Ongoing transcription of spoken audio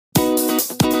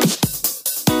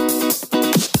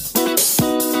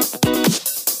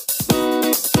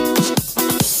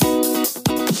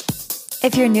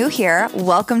If you're new here,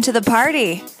 welcome to the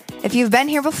party. If you've been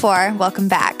here before, welcome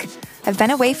back. I've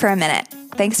been away for a minute.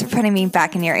 Thanks for putting me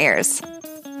back in your ears.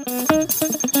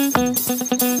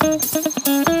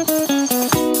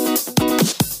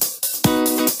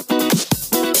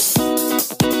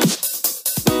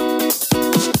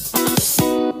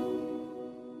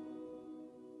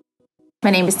 My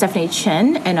name is Stephanie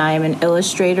Chin, and I am an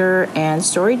illustrator and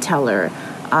storyteller.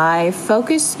 I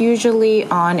focus usually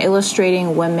on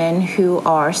illustrating women who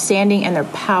are standing in their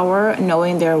power,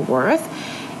 knowing their worth,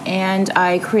 and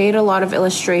I create a lot of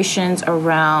illustrations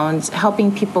around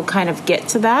helping people kind of get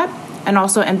to that and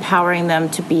also empowering them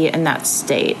to be in that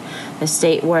state, the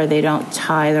state where they don't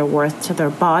tie their worth to their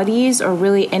bodies or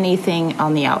really anything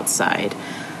on the outside.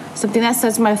 Something that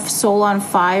sets my soul on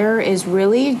fire is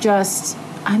really just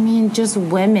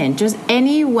women, just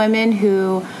any women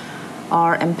who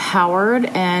are empowered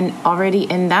and already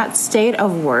in that state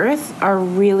of worth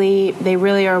they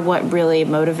really are what really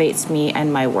motivates me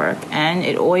and my work. And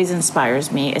it always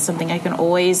inspires me. It's something I can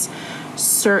always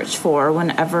search for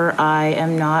whenever I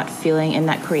am not feeling in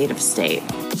that creative state.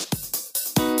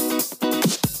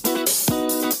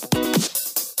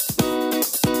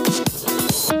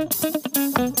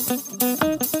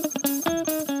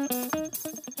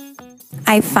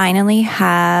 I finally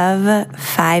have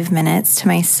 5 minutes to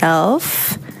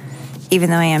myself, even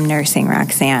though I am nursing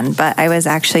Roxanne, but I was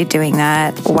actually doing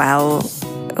that while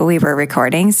we were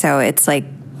recording, so it's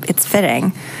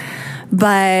fitting.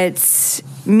 But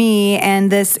me and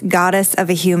this goddess of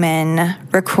a human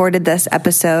recorded this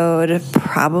episode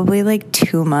probably like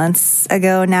 2 months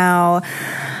ago now.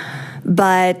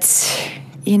 But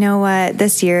you know what?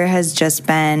 This year has just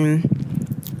been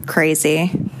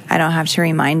crazy. I don't have to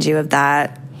remind you of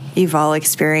that. You've all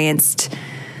experienced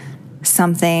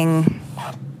something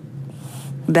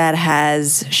that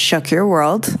has shook your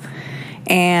world.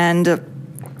 And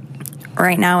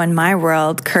right now in my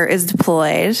world, Kurt is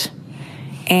deployed.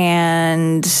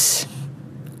 And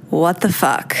what the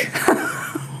fuck?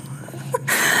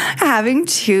 Having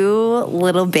 2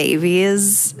 little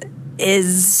babies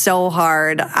is so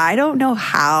hard. I don't know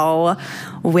how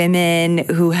women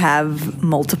who have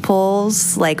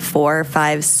multiples, like 4,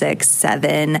 5, 6,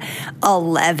 7,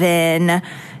 11,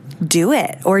 do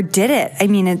it or did it. I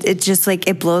mean, it just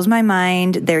it blows my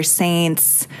mind. They're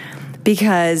saints,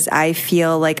 because I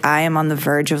feel like I am on the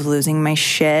verge of losing my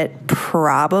shit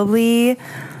probably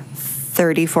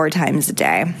 34 times a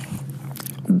day.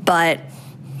 But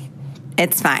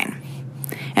it's fine.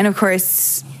 And of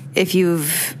course, if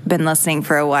you've been listening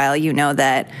for a while, you know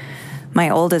that my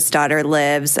oldest daughter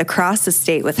lives across the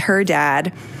state with her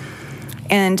dad.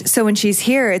 And so when she's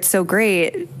here, it's so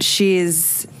great. She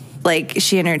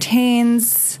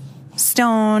entertains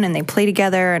Stone and they play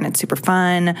together and it's super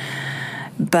fun.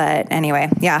 But anyway,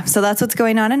 yeah, so that's what's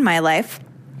going on in my life.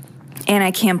 And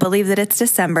I can't believe that it's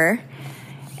December.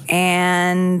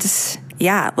 And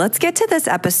yeah, let's get to this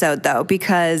episode though,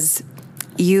 because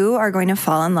you are going to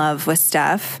fall in love with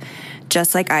Steph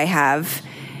just like I have.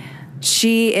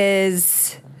 She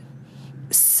is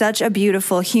such a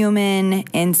beautiful human,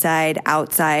 inside,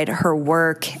 outside, her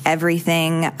work,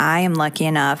 everything. I am lucky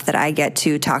enough that I get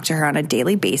to talk to her on a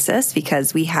daily basis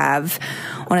because we have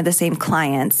one of the same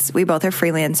clients. We both are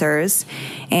freelancers.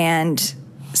 And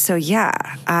so, yeah,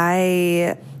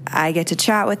 I get to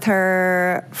chat with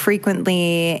her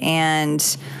frequently,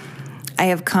 and I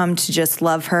have come to just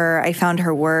love her. I found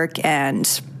her work, and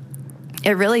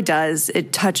it really does.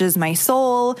 It touches my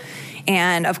soul.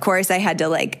 And of course,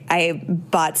 I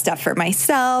bought stuff for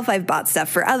myself. I've bought stuff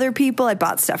for other people. I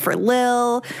bought stuff for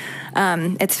Lil.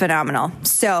 It's phenomenal.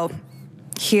 So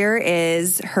here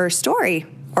is her story,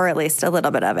 or at least a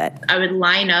little bit of it. I would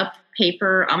line up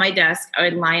paper on my desk. I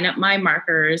would line up my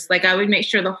markers. I would make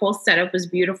sure the whole setup was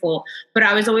beautiful, but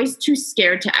I was always too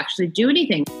scared to actually do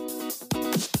anything.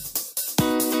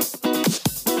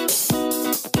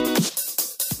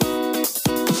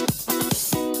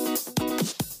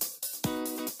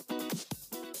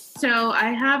 So I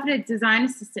have a design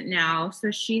assistant now. So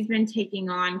she's been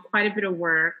taking on quite a bit of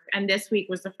work. And this week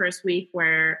was the first week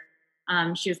where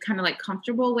she was kind of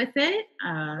comfortable with it,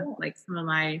 some of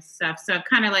my stuff. So I've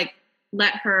kind of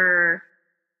let her,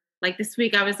 this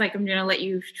week I was I'm going to let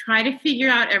you try to figure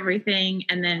out everything.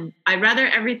 And then I'd rather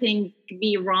everything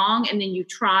be wrong and then you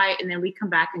try and then we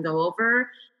come back and go over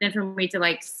than for me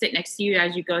to sit next to you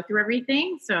as you go through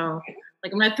everything. So I'm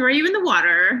going to throw you in the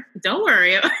water. Don't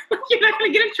worry. You're not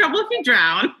going to get in trouble if you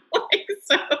drown.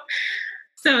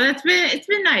 So it's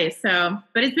been nice.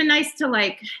 But it's been nice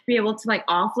to be able to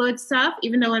offload stuff,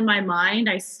 even though in my mind,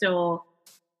 I still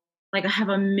like I have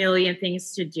a million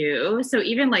things to do. So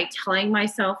even like telling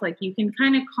myself, like, you can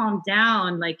kind of calm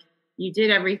down, like you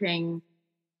did everything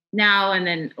now and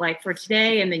then like for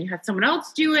today, and then you have someone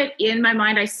else do it. In my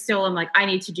mind, I still am like, I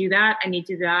need to do that. I need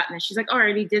to do that. And then she's like, oh, I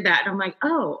already did that. And I'm like,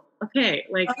 oh, okay.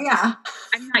 Like, Oh, yeah.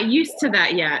 I'm not used to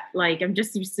that yet. Like, I'm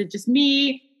just used to just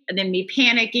me and then me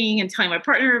panicking and telling my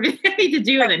partner everything I need to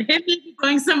do, and then him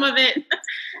doing some of it.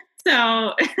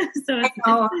 So,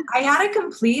 I had a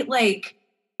complete, like,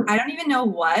 I don't even know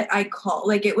what I call,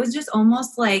 like, it was just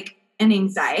almost like an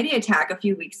anxiety attack a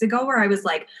few weeks ago where I was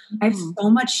like, I have so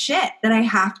much shit that I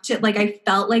have to, like, I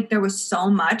felt like there was so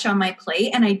much on my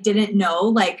plate and I didn't know,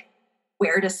 like,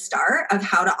 where to start of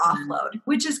how to offload,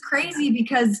 which is crazy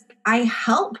because I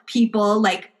help people,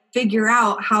 like, figure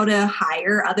out how to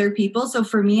hire other people. So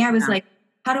for me, I was like,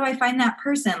 how do I find that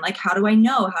person? Like, how do I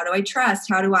know? How do I trust?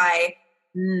 How do I,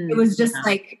 it was just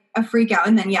like a freak out.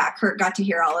 And then, Kurt got to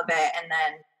hear all of it. And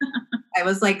then I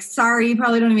was like, sorry, you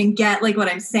probably don't even get like what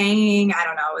I'm saying. I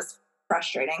don't know. It was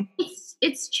frustrating.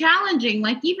 It's challenging.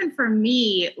 Like, even for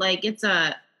me, like, it's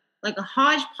a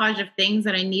hodgepodge of things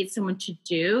that I need someone to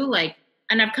do. Like,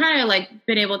 and I've kind of like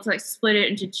been able to like split it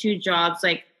into two jobs.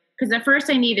 Like, because at first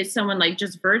I needed someone like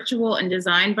just virtual and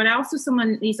design, but I also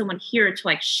need someone here to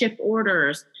like ship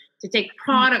orders, to take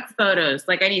product photos.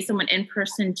 Like, I need someone in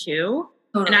person too.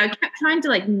 Totally. And I kept trying to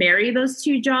like marry those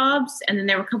two jobs. And then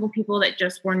there were a couple people that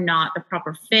just were not the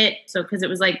proper fit. So, because it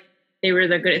was like, they were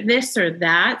either good at this or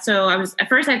that. So at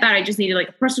first I thought I just needed like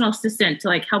a personal assistant to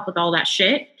like help with all that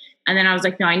shit. And then I was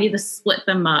like, no, I need to split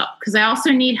them up. Cause I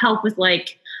also need help with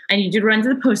like, I need you to run to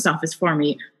the post office for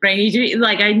me, but I need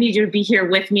you to be here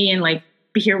with me and like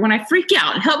be here when I freak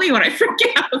out and help me when I freak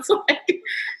out. So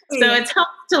it's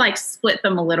helped to like split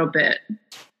them a little bit.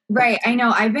 Right. I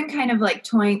know. I've been kind of like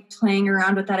playing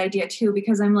around with that idea too,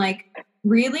 because I'm like,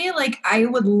 really, like, I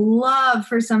would love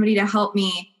for somebody to help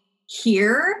me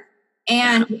here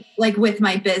and like with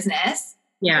my business.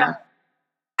 Yeah. But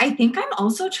I think I'm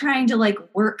also trying to like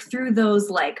work through those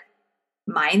like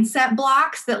mindset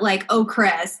blocks that like, oh,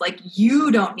 Chris, like,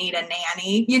 you don't need a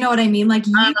nanny. You know what I mean? Like,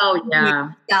 you need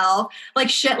yourself, like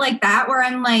shit like that, where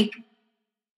I'm like,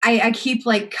 I keep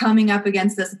like coming up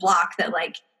against this block that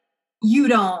like, you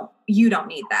don't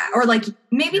need that. Or like,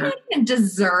 maybe not even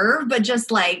deserve, but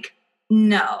just like,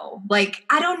 no, like,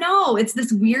 I don't know. It's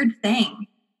this weird thing.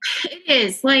 It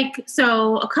is like,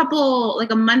 so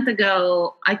a month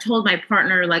ago, I told my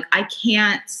partner, like, I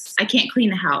can't clean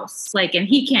the house. Like, and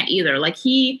he can't either. Like,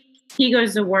 he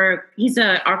goes to work, he's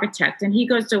an architect, and he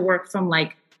goes to work from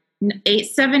like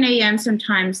 7 a.m.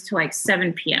 sometimes to like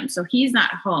 7 p.m. So he's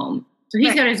not home. So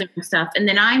he's got his own stuff. And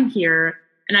then I'm here.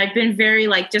 And I've been very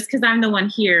like, just because I'm the one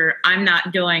here, I'm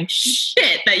not doing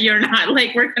shit that you're not.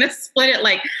 Like, we're going to split it.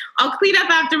 Like, I'll clean up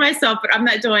after myself, but I'm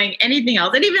not doing anything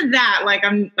else. And even that, like,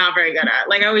 I'm not very good at.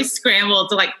 Like, I always scramble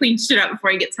to like clean shit up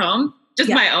before he gets home. Just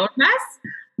my own mess.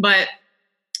 But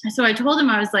so I told him,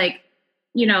 I was like,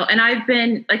 you know, and I've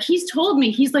been like, he's told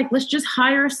me, he's like, let's just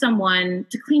hire someone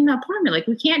to clean the apartment. Like,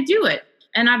 we can't do it.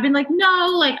 And I've been like, no,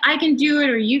 like, I can do it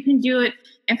or you can do it.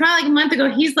 And probably like a month ago,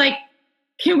 he's like,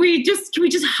 can we just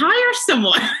hire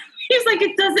someone? He's like,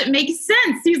 it doesn't make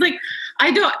sense. He's like, I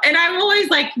don't. And I'm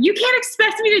always like, you can't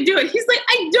expect me to do it. He's like,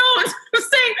 I don't. I'm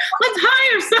saying, let's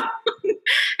hire someone.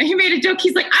 And he made a joke.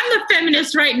 He's like, I'm the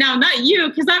feminist right now, not you.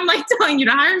 Because I'm like telling you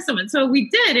to hire someone. So we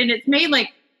did. And it's made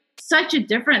like such a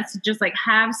difference to just like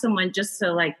have someone just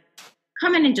to like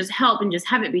come in and just help and just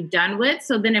have it be done with.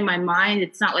 So then in my mind,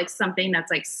 it's not like something that's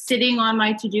like sitting on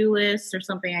my to-do list or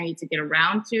something I need to get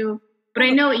around to. But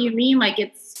I know what you mean. Like,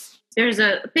 there's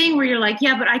a thing where you're like,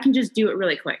 yeah, but I can just do it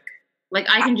really quick. Like,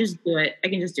 I can just do it.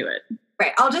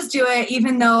 Right. I'll just do it,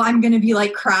 even though I'm going to be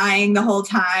like crying the whole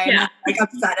time, like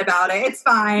upset about it. It's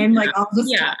fine. Like, I'll just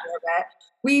take care of it.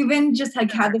 We even just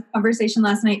like had this conversation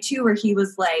last night too, where he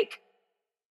was like,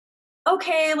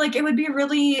 okay, like, it would be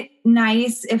really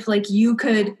nice if like you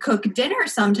could cook dinner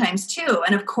sometimes too.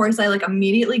 And of course I like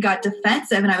immediately got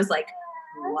defensive and I was like,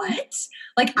 what?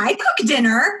 Like, I cook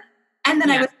dinner. And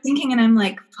then I was thinking, and I'm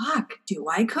like, fuck, do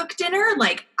I cook dinner?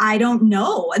 Like, I don't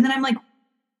know. And then I'm like,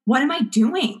 what am I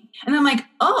doing? And I'm like,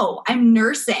 oh, I'm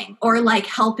nursing or like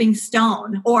helping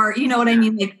Stone or, you know what I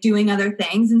mean? Like doing other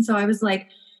things. And so I was like,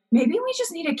 maybe we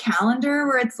just need a calendar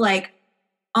where it's like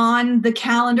on the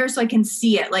calendar so I can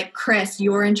see it. Like, Chris,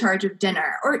 you're in charge of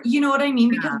dinner, or you know what I mean?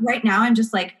 Because right now I'm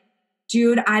just like,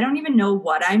 dude, I don't even know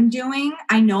what I'm doing.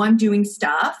 I know I'm doing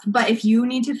stuff, but if you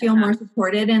need to feel more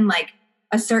supported in like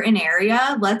a certain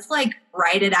area, let's like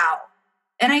write it out.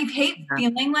 And I hate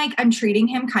feeling like I'm treating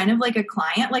him kind of like a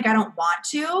client. Like, I don't want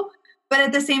to, But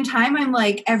at the same time, I'm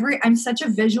like, I'm such a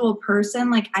visual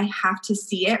person. Like, I have to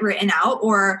see it written out,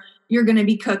 or you're going to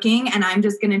be cooking and I'm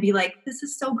just going to be like, this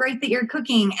is so great that you're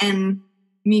cooking. And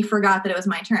me forgot that it was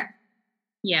my turn.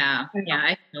 Yeah. Yeah.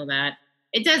 I feel that.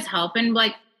 It does help. And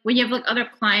like, when you have like other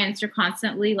clients, you're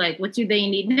constantly like, what do they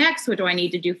need next? What do I need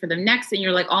to do for them next? And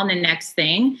you're like on the next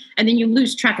thing. And then you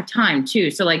lose track of time too.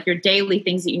 So like your daily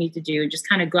things that you need to do just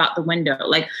kind of go out the window.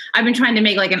 Like I've been trying to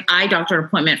make like an eye doctor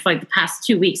appointment for like the past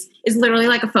 2 weeks. It's literally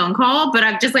like a phone call, but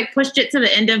I've just like pushed it to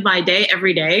the end of my day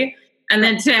every day. And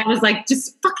then today I was like,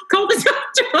 just fucking call the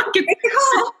doctor. Like,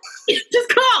 just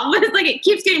call. But it's like, it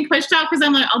keeps getting pushed off because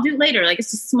I'm like, I'll do it later. Like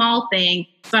it's a small thing.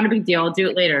 It's not a big deal. I'll do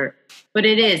it later. But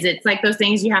it is. It's like those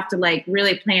things you have to like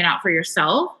really plan out for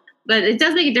yourself. But it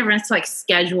does make a difference to like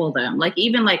schedule them. Like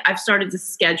even like I've started to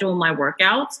schedule my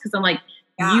workouts because I'm like,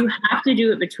 you have to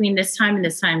do it between this time and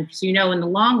this time because you know in the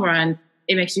long run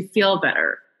it makes you feel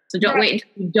better. So don't wait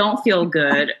until you don't feel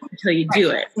good until you do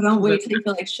it. So don't wait until you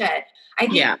feel like shit. I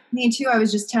think me too. I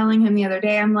was just telling him the other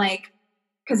day, I'm like,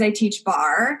 because I teach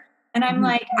bar, and I'm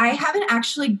like, I haven't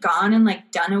actually gone and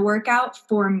like done a workout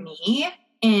for me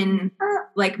in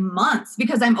like months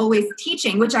because I'm always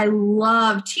teaching, which I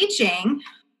love teaching,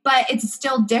 but it's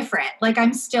still different. Like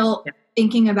I'm still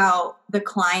thinking about the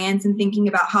clients and thinking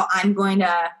about how I'm going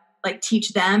to like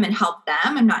teach them and help them.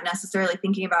 I'm not necessarily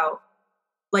thinking about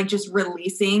like just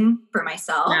releasing for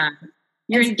myself. Yeah.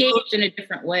 You're engaged in a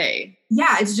different way.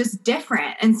 Yeah, it's just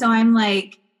different. And so I'm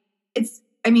like,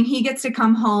 he gets to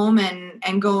come home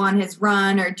and go on his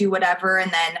run or do whatever.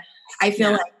 And then I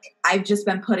feel like I've just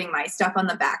been putting my stuff on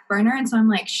the back burner. And so I'm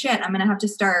like, shit, I'm going to have to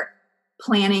start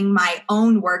planning my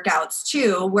own workouts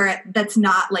too, where that's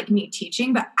not like me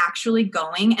teaching, but actually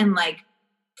going and like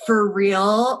for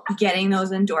real getting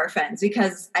those endorphins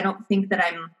because I don't think that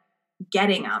I'm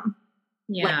getting them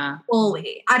like,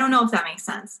 fully. I don't know if that makes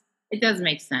sense. It does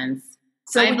make sense.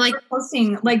 So I'm like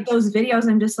posting like those videos.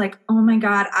 I'm just like, oh my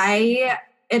God,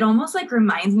 it almost like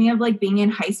reminds me of like being in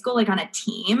high school, like on a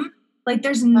team. Like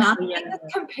there's nothing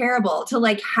that's comparable to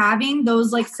like having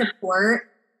those like support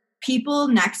people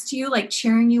next to you, like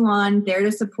cheering you on, there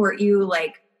to support you.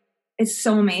 Like it's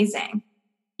so amazing.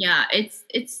 Yeah. It's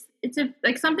a,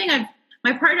 like something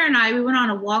my partner and I, we went on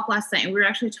a walk last night and we were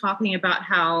actually talking about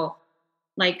how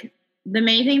like the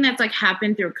main thing that's like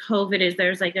happened through COVID is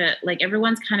there's like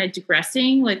everyone's kind of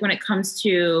digressing, like when it comes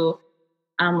to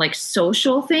like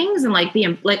social things and like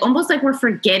almost like we're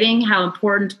forgetting how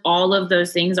important all of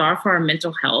those things are for our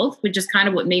mental health, which is kind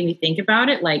of what made me think about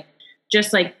it. Like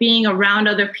just like being around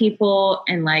other people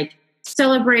and like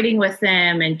celebrating with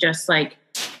them and just like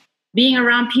being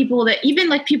around people that even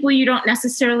like people you don't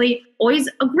necessarily always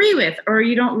agree with or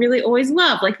you don't really always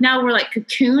love. Like now we're like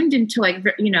cocooned into like,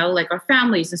 you know, like our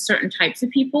families and certain types of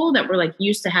people that we're like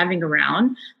used to having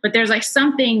around. But there's like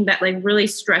something that like really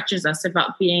stretches us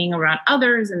about being around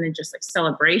others and then just like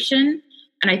celebration.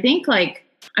 And I think like,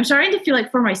 I'm starting to feel like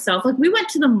for myself, like we went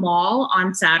to the mall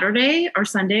on Saturday or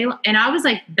Sunday and I was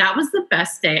like, that was the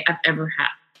best day I've ever had.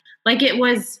 Like it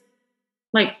was,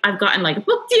 like I've gotten like a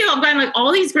book deal, I've gotten like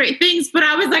all these great things, but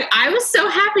I was like, I was so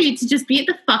happy to just be at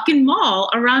the fucking mall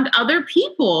around other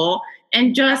people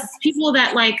and just people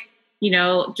that like, you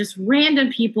know, just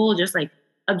random people, just like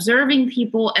observing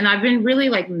people. And I've been really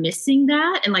like missing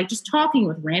that and like just talking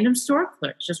with random store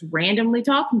clerks, just randomly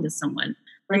talking to someone.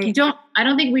 Like I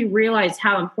don't think we realize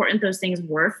how important those things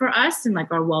were for us and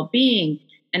like our well-being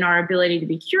and our ability to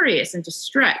be curious and to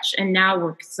stretch. And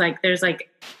now it's like, there's like,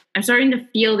 I'm starting to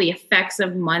feel the effects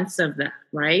of months of that,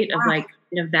 right? Of like,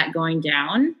 of that going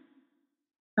down.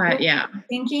 But yeah.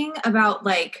 Thinking about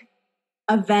like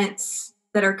events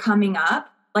that are coming up,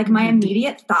 like my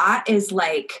immediate thought is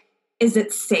like, is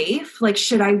it safe? Like,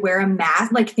 should I wear a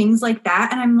mask? Like things like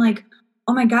that. And I'm like,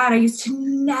 oh my God, I used to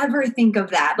never think of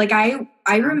that. Like I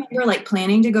remember like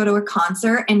planning to go to a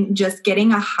concert and just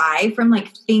getting a high from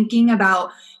like thinking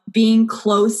about being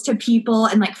close to people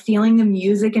and like feeling the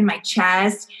music in my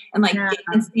chest and like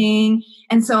dancing.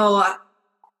 And so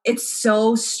it's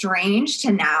so strange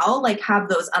to now like have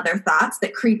those other thoughts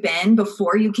that creep in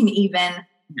before you can even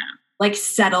like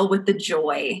settle with the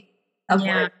joy of what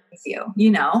it is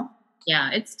you know?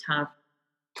 Yeah, it's tough.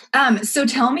 So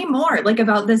tell me more like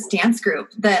about this dance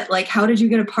group that like, how did you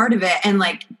get a part of it? And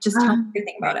like, just tell me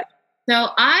everything about it. So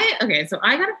I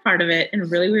got a part of it in a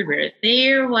really weird way.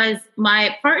 There was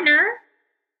my partner.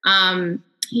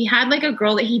 He had like a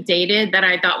girl that he dated that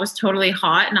I thought was totally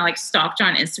hot. And I like stalked her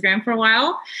on Instagram for a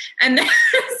while. And then,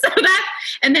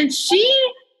 and then she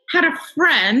had a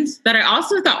friend that I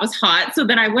also thought was hot. So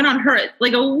then I went on her,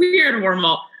 like a weird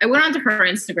wormhole. I went onto her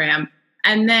Instagram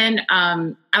And then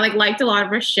I like liked a lot of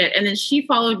her shit. And then she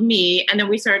followed me, and then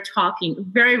we started talking.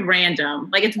 Very random.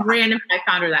 Like it's random I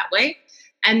found her that way.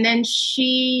 And then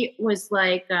she was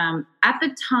like, at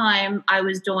the time I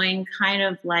was doing kind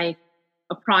of like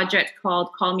a project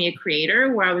called Call Me a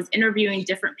Creator, where I was interviewing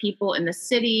different people in the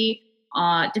city,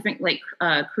 different like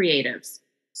creatives.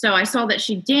 So I saw that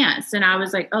she danced, and I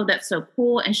was like, oh, that's so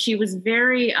cool. And she was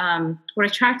very, what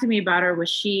attracted me about her was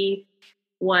she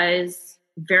was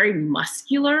very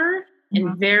muscular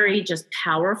and very just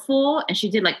powerful. And she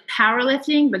did like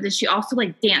powerlifting, but then she also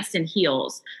like danced in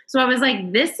heels. So I was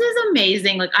like, this is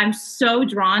amazing. Like, I'm so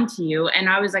drawn to you. And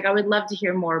I was like, I would love to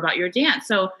hear more about your dance.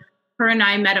 So her and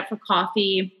I met up for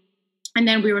coffee, and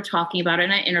then we were talking about it,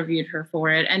 and I interviewed her for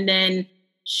it. And then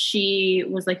she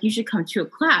was like, you should come to a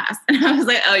class. And I was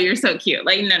like, oh, you're so cute.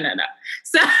 Like, no.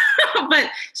 So, but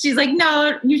she's like,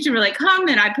 no, you should really come.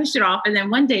 And I pushed it off. And then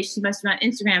one day she messaged me on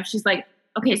Instagram. She's like,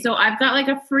 okay, so I've got like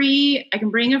I can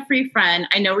bring a free friend.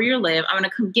 I know where you live. I'm going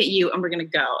to come get you, and we're going to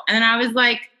go. And then I was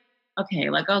like, okay,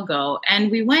 like I'll go.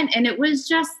 And we went, and it was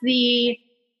just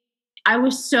I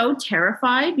was so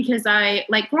terrified because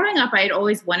growing up, I had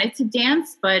always wanted to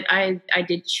dance, but I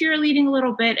did cheerleading a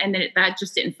little bit, and then that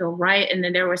just didn't feel right. And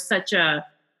then there was such a,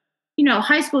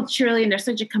 high school cheerleading, there's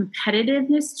such a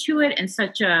competitiveness to it, and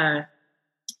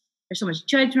there's so much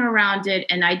judgment around it.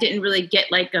 And I didn't really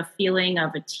get like a feeling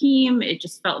of a team. It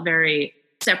just felt very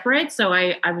separate. So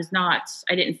I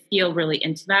didn't feel really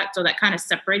into that. So that kind of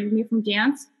separated me from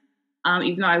dance.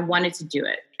 Even though I wanted to do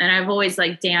it. And I've always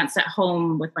like danced at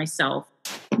home with myself.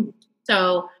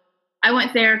 So I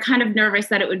went there kind of nervous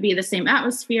that it would be the same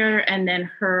atmosphere. And then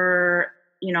her,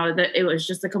 it was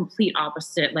just the complete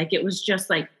opposite. Like it was just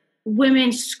like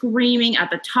women screaming at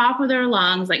the top of their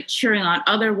lungs, like cheering on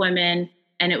other women.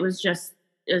 And it was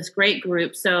great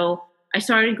group. So I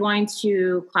started going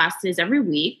to classes every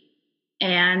week.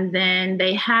 And then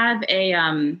they have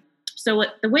so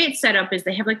the way it's set up is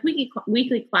they have like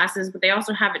weekly classes, but they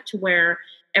also have it to where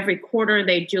every quarter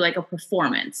they do like a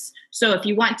performance. So if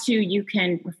you want to, you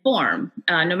can perform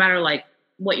no matter like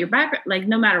what your background, like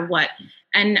no matter what.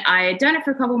 And I had done it for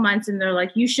a couple months, and they're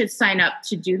like, you should sign up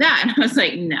to do that. And I was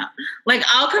like, no, like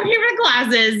I'll come here for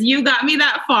classes. You got me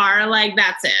that far. Like,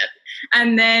 that's it.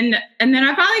 And then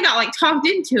I finally got like talked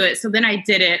into it. So then I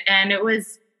did it, and it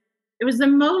was the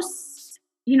most,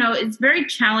 it's very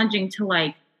challenging to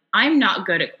like, I'm not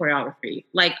good at choreography.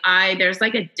 Like there's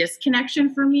like a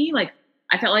disconnection for me. Like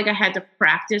I felt like I had to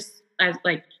practice as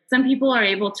like some people are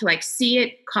able to like see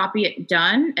it, copy it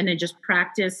done, and then just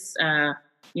practice,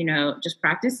 just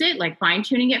practice it, like fine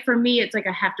tuning it. For me, it's like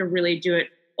I have to really do it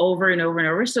over and over and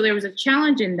over. So there was a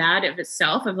challenge in that of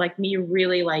itself of like me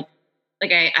really like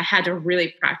I had to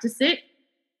really practice it,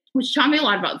 which taught me a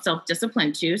lot about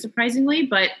self-discipline too, surprisingly.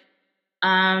 But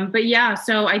yeah,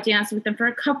 so I danced with them for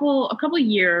a couple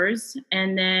years,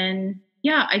 and then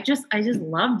yeah, I just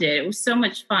loved it. It was so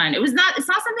much fun. It's not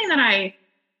something that I,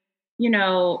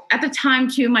 at the time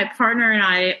too, my partner and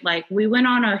I, like, we went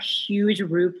on a huge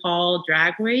RuPaul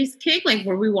Drag Race kick, like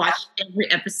where we watched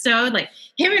every episode. Like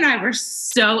him and I were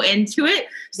so into it.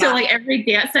 So like every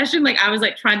dance session, like I was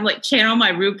like trying to like channel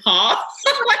my RuPaul.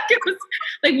 Like it was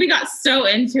like we got so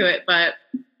into it. But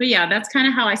yeah, that's kind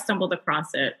of how I stumbled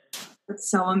across it. That's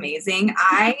so amazing.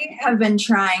 I have been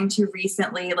trying to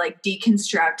recently like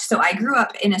deconstruct. So I grew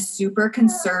up in a super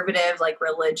conservative, like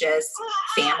religious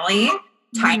family,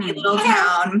 tiny little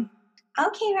town.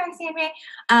 Okay,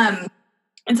 Roxanne.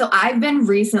 And so I've been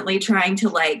recently trying to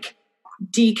like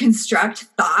deconstruct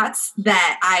thoughts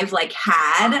that I've like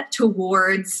had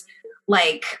towards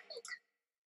like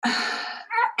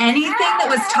anything that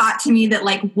was taught to me that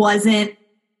like wasn't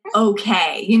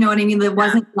okay. You know what I mean? That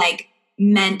wasn't like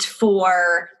meant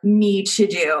for me to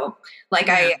do. Like,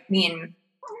 I mean,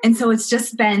 and so it's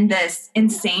just been this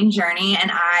insane journey.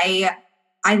 And I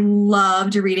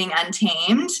loved reading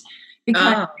Untamed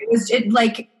because it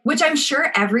like, which I'm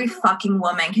sure every fucking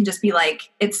woman can just be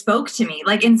like, it spoke to me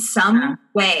like in some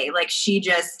way, like she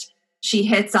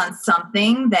hits on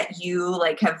something that you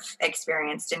like have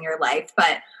experienced in your life.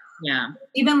 But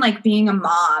even like being a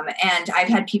mom, and I've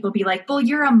had people be like, well,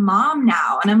 you're a mom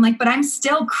now. And I'm like, but I'm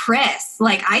still Chris.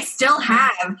 Like I still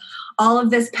have all of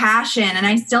this passion, and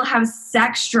I still have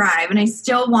sex drive, and I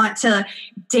still want to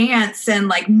dance and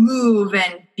like move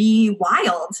and be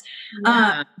wild.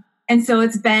 And so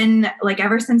it's been like,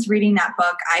 ever since reading that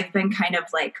book, I've been kind of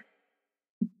like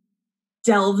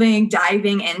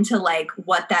diving into like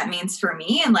what that means for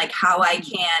me and like how I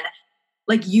can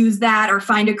like use that or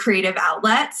find a creative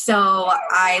outlet. So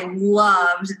I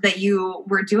loved that you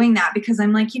were doing that, because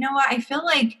I'm like, you know what? I feel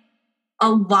like a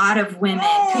lot of women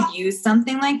could use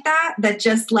something like that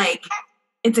just like,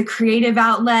 it's a creative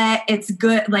outlet. It's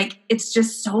good. Like, it's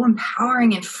just so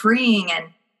empowering and freeing. And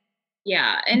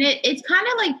yeah. And it's kind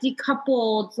of like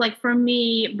decoupled. Like for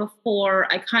me before,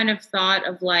 I kind of thought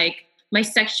of like my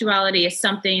sexuality as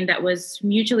something that was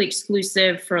mutually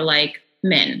exclusive for like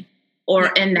men or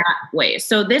in that way.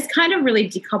 So this kind of really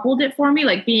decoupled it for me,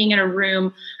 like being in a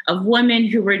room of women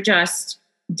who were just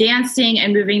dancing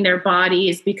and moving their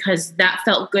bodies because that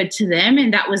felt good to them.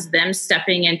 And that was them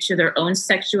stepping into their own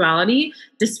sexuality,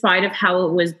 despite of how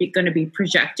it was going to be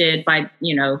projected by,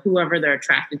 you know, whoever they're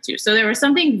attracted to. So there was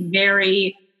something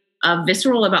very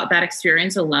visceral about that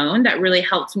experience alone that really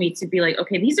helped me to be like,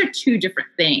 okay, these are two different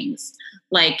things.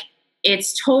 Like,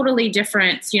 it's totally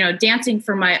different, you know, dancing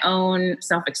for my own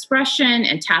self-expression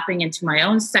and tapping into my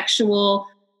own sexual,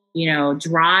 you know,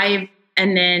 drive.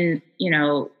 And then, you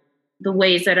know, the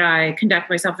ways that I conduct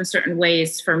myself in certain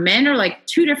ways for men are like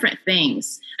two different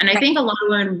things. And I think a lot of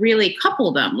women really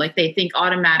couple them. Like they think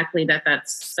automatically that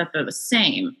they're the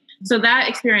same. So that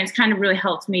experience kind of really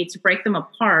helped me to break them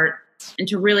apart and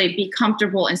to really be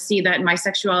comfortable and see that my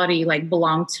sexuality like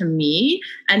belonged to me.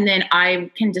 And then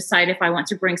I can decide if I want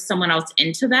to bring someone else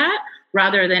into that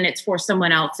rather than it's for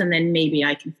someone else. And then maybe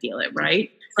I can feel it.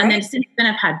 Right. And then since then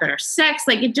I've had better sex.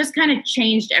 Like it just kind of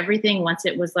changed everything once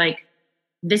it was like,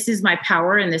 this is my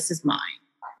power and this is mine.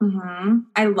 Mm-hmm.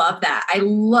 I love that. I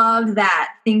love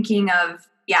that thinking of,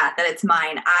 that it's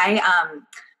mine.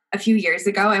 A few years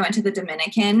ago, I went to the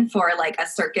Dominican for like a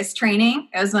circus training.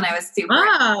 It was when I was super.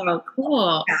 Oh,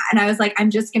 cool. Yeah, and I was like, I'm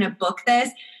just going to book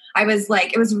this. I was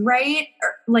like, it was right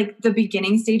like the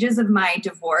beginning stages of my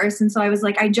divorce. And so I was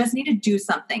like, I just need to do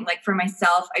something like for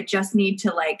myself. I just need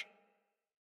to like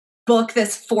book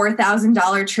this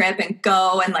 $4,000 trip and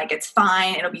go and like, it's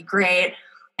fine. It'll be great.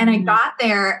 And I got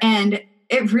there and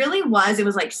it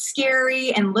was like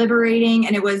scary and liberating.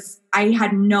 And I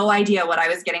had no idea what I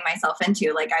was getting myself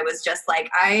into. Like, I was just like,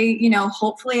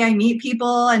 hopefully I meet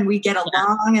people and we get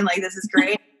along and like, this is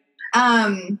great.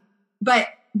 But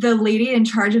the lady in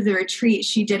charge of the retreat,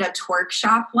 she did a twerk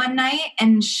shop one night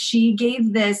and she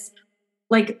gave this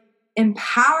like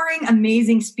empowering,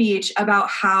 amazing speech about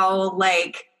how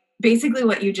like, basically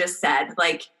what you just said,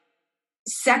 like,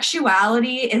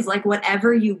 sexuality is like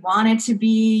whatever you want it to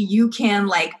be. You can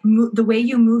like the way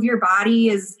you move your body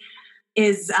is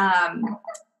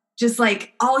just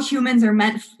like all humans are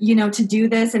meant, to do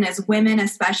this. And as women,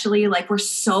 especially, like we're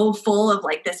so full of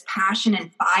like this passion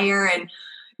and fire and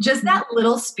just that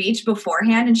little speech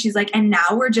beforehand. And she's like, and now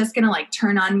we're just going to like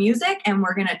turn on music and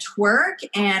we're going to twerk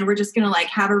and we're just going to like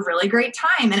have a really great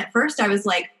time. And at first I was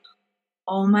like,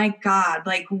 oh my God,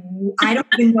 like, I don't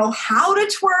even know how to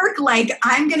twerk. Like,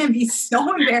 I'm going to be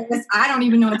so embarrassed. I don't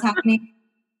even know what's happening.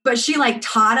 But she like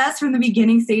taught us from the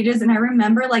beginning stages. And I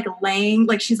remember like laying,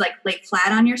 like, she's like, lay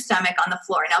flat on your stomach on the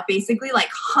floor. Now basically like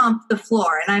hump the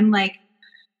floor. And I'm like,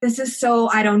 this is so,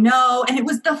 I don't know. And it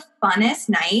was the funnest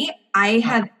night I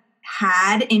have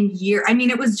had in years. I mean,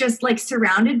 it was just like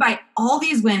surrounded by all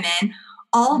these women,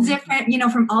 all different,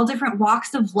 from all different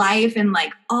walks of life and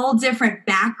like all different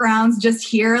backgrounds, just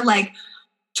here, like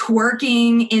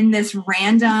twerking in this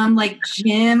random like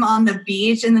gym on the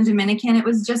beach in the Dominican. It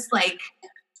was just like,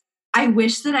 I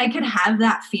wish that I could have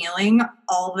that feeling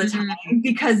all the time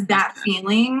because that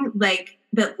feeling like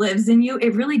that lives in you,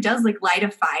 it really does like light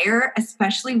a fire,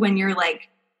 especially when you're like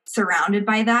surrounded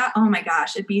by that. Oh my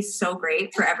gosh, it'd be so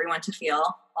great for everyone to feel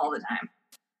all the time.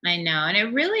 I know. And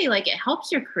it really like, it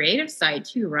helps your creative side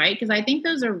too, right? Because I think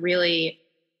those are really,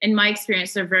 in my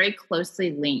experience, they're very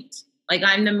closely linked. Like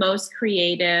I'm the most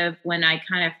creative when I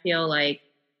kind of feel like,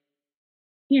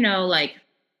 like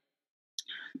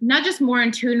not just more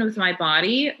in tune with my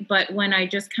body, but when I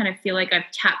just kind of feel like I've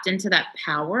tapped into that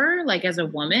power, like as a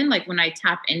woman, like when I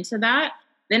tap into that,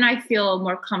 then I feel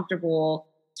more comfortable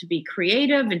to be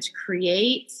creative and to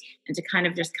create and to kind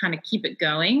of keep it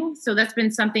going. So that's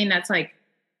been something that's like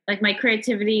my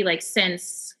creativity, like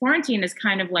since quarantine is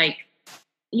kind of like,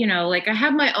 like I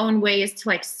have my own ways to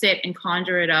like sit and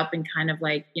conjure it up and kind of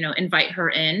like, invite her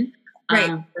in.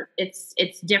 Right.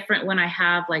 It's different when I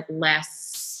have like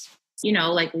less,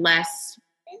 less,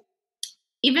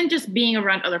 even just being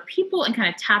around other people and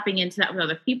kind of tapping into that with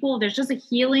other people. There's just a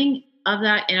healing of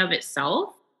that in of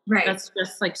itself. Right. That's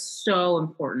just like so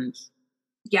important.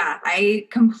 Yeah, I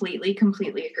completely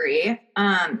agree.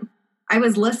 I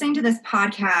was listening to this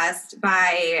podcast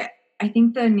by, I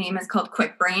think the name is called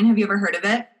Quick Brain. Have you ever heard of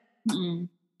it? Mm-mm.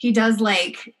 He does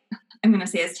like, I'm going to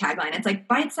say his tagline. It's like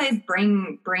bite-sized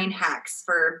brain hacks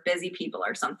for busy people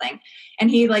or something.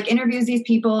 And he like interviews these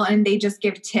people and they just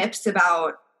give tips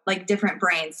about like different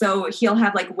brains. So he'll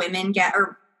have like women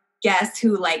guests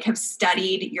who like have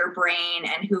studied your brain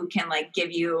and who can like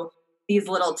give you these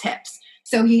little tips.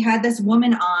 So he had this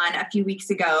woman on a few weeks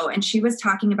ago, and she was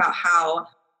talking about how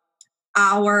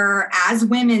as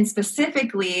women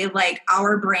specifically, like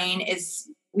our brain is,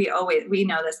 we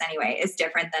know this anyway, is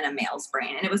different than a male's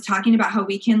brain. And it was talking about how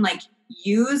we can like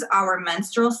use our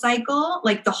menstrual cycle,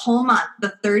 like the whole month,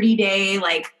 the 30-day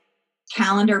like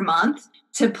calendar month,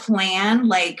 to plan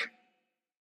like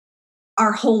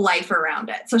our whole life around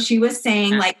it. So she was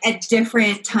saying like at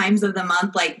different times of the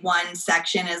month, like one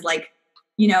section is like,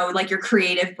 you know, like your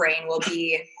creative brain will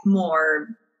be more,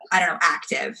 I don't know,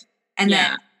 active. And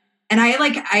then, and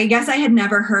I guess I had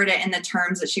never heard it in the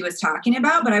terms that she was talking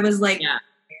about, but I was like,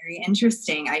 very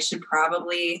interesting. I should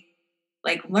probably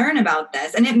like learn about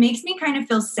this. And it makes me kind of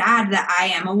feel sad that I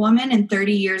am a woman and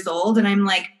 30 years old. And I'm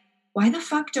like, why the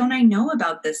fuck don't I know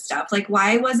about this stuff? Like,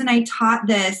 why wasn't I taught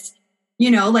this,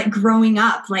 you know, like growing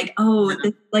up, like, oh,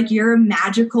 like you're a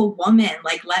magical woman.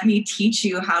 Like, let me teach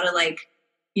you how to like,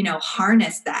 you know,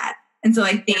 harness that. And so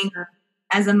I think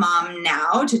as a mom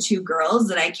now to two girls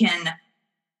that I can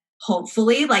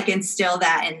hopefully like instill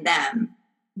that in them.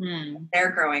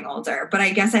 They're growing older, but I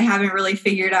guess I haven't really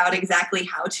figured out exactly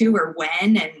how to or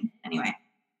when. And anyway,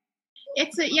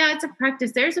 it's a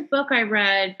practice. There's a book I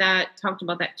read that talked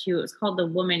about that too. It was called The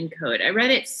Woman Code. I read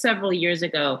it several years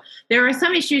ago. There were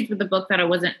some issues with the book that I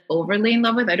wasn't overly in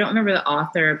love with. I don't remember the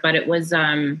author, but it was,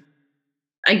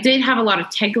 I did have a lot of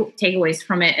takeaways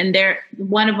from it. And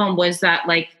one of them was that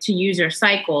like to use your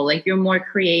cycle, like you're more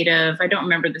creative. I don't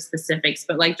remember the specifics,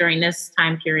 but like during this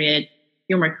time period,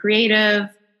 you're more creative.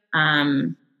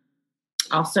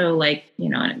 Also like, you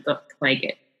know, and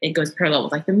it goes parallel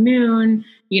with like the moon,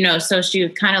 you know, so she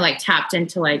kind of like tapped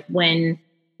into like when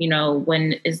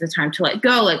is the time to let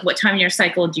go? Like what time in your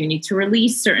cycle do you need to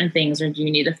release certain things, or do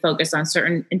you need to focus on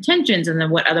certain intentions? And then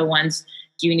what other ones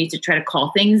do you need to try to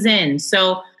call things in?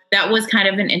 So that was kind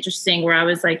of an interesting where I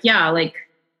was like, yeah, like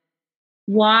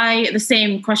why the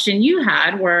same question you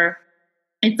had where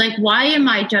it's like, why am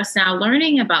I just now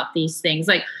learning about these things?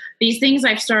 Like these things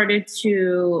I've started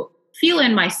to feel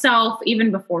in myself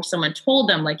even before someone told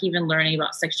them, like even learning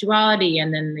about sexuality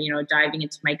and then, you know, diving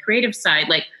into my creative side,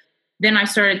 like then I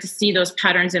started to see those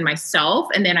patterns in myself.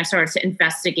 And then I started to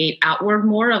investigate outward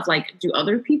more of like, do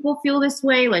other people feel this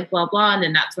way? Like blah, blah. And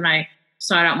then that's when I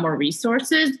sought out more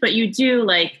resources. But you do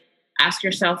like ask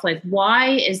yourself, like, why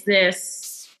is this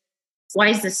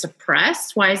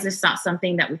suppressed? Why is this not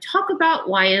something that we talk about?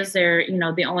 Why is there, you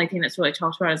know, the only thing that's really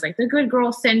talked about is like the good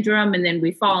girl syndrome. And then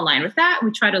we fall in line with that.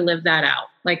 We try to live that out.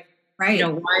 Like, right. You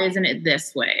know, why isn't it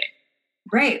this way?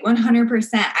 Right. 100%.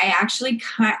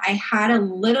 I had a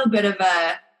little bit of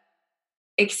a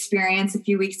experience a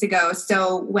few weeks ago.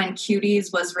 So when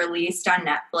Cuties was released on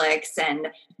Netflix and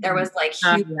there was like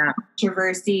huge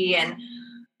controversy, and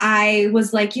I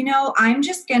was like, you know, I'm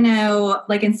just going to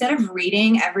like, instead of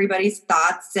reading everybody's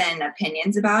thoughts and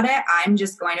opinions about it, I'm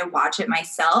just going to watch it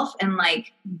myself and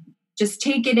like, just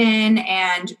take it in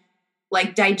and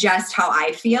like digest how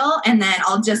I feel. And then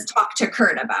I'll just talk to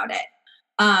Kurt about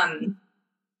it.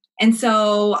 And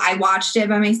so I watched it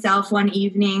by myself one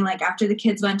evening, like after the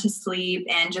kids went to sleep,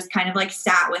 and just kind of like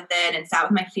sat with it and sat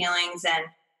with my feelings and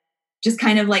just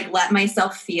kind of like let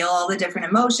myself feel all the different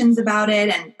emotions about it.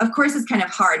 And of course it's kind of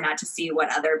hard not to see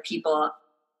what other people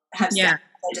have said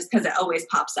just because it always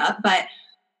pops up, but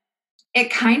it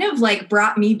kind of like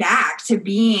brought me back to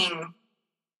being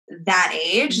that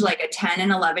age, like a 10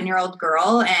 and 11-year-old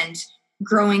girl, and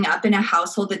growing up in a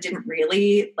household that didn't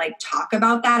really like talk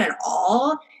about that at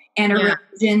all. And a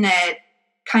religion that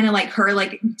kind of like her,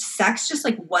 like sex just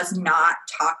like was not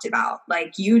talked about.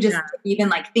 Like you just didn't even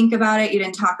like think about it. You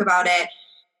didn't talk about it.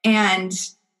 And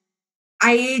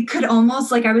I could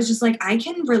almost like, I was just like, I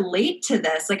can relate to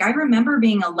this. Like I remember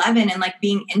being 11 and like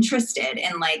being interested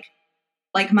in like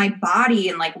my body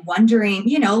and like wondering,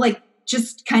 you know, like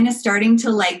just kind of starting to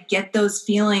like get those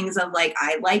feelings of like,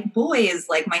 I like boys,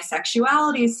 like my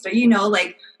sexuality, you know,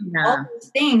 like all those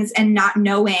things, and not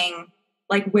knowing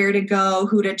like where to go,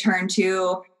 who to turn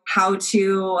to, how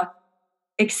to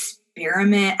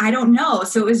experiment. I don't know.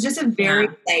 So it was just a very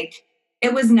like,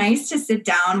 it was nice to sit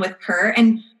down with Kurt,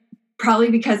 and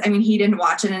probably because, I mean, he didn't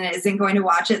watch it and isn't going to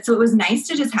watch it. So it was nice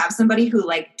to just have somebody who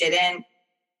like didn't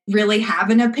really have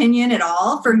an opinion at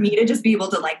all, for me to just be able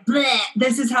to like,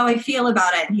 this is how I feel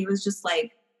about it. And he was just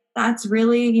like, that's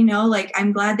really, you know, like,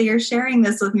 I'm glad that you're sharing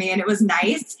this with me. And it was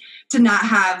nice to not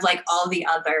have like all the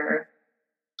other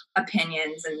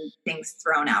opinions and things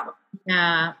thrown out.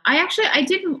 Yeah. I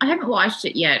haven't watched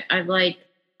it yet. I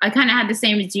kind of had the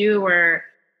same as you, where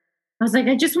I was like,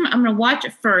 I'm going to watch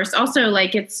it first. Also,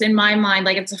 like, it's in my mind,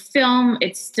 like, it's a film,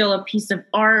 it's still a piece of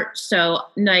art. So,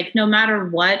 like, no matter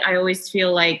what, I always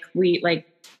feel like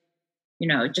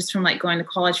just from like going to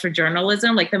college for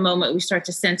journalism, like the moment we start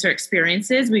to censor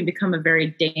experiences, we become a very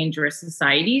dangerous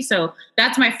society. So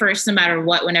that's my first, no matter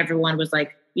what, when everyone was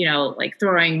like, like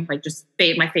throwing, like just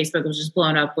my Facebook was just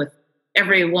blown up with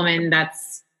every woman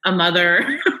that's a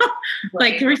mother,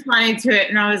 like responding to it.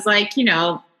 And I was like,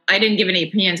 I didn't give any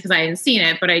opinions because I hadn't seen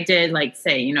it, but I did like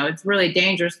say, it's really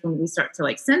dangerous when we start to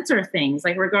like censor things,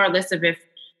 like regardless of if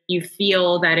you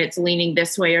feel that it's leaning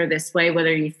this way or this way,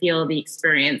 whether you feel the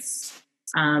experience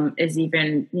is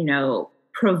even,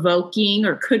 provoking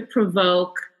or could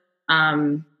provoke,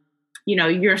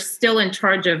 you're still in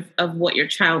charge of what your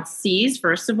child sees,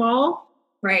 first of all.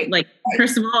 Right. Like,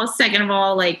 first of all, second of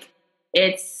all, like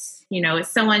it's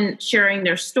someone sharing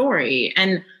their story.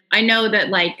 And I know that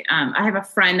like, I have a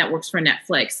friend that works for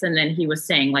Netflix, and then he was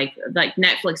saying like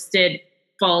Netflix did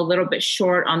fall a little bit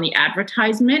short on the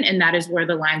advertisement. And that is where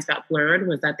the lines got blurred,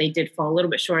 was that they did fall a little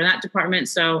bit short in that department.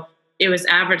 So it was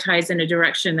advertised in a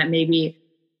direction that maybe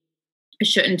it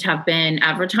shouldn't have been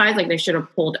advertised. Like they should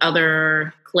have pulled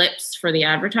other clips for the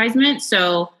advertisement.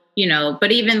 So,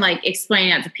 but even like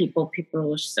explaining that to people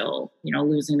were still,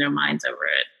 losing their minds over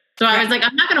it. So I was like,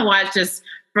 I'm not going to watch this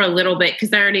for a little bit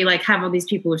because I already like have all these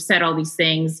people who've said all these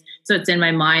things. So it's in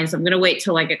my mind. So I'm going to wait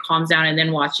till like it calms down and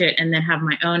then watch it and then have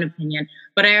my own opinion.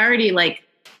 But I already like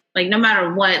no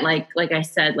matter what, like I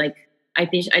said, like, I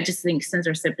just think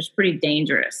censorship is pretty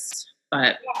dangerous.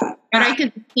 But I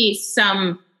could see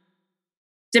some,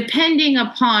 depending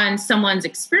upon someone's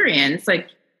experience, like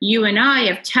you and I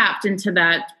have tapped into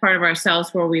that part of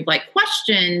ourselves where we've like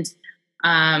questioned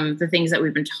the things that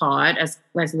we've been taught as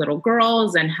little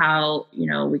girls, and how,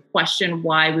 we question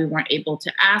why we weren't able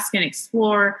to ask and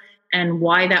explore, and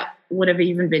why that would have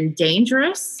even been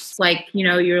dangerous. Like,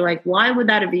 you're like, why would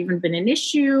that have even been an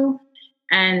issue?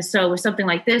 And so with something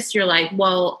like this, you're like,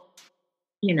 well,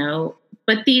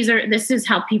 but this is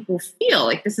how people feel.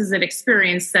 Like this is an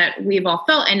experience that we've all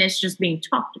felt, and it's just being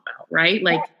talked about, right?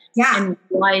 Like, yeah. And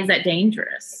why is that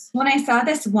dangerous? When I saw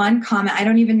this one comment, I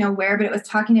don't even know where, but it was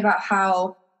talking about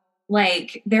how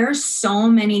like there's so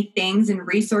many things and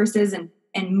resources and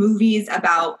movies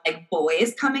about like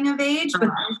boys coming of age,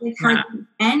 but there's hardly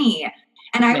any.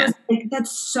 And I was like,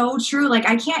 that's so true. Like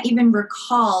I can't even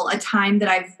recall a time that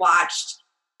I've watched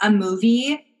a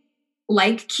movie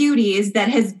like Cuties that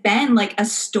has been like a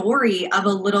story of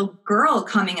a little girl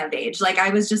coming of age. Like I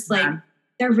was just like,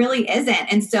 there really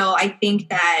isn't. And so I think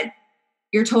that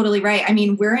you're totally right. I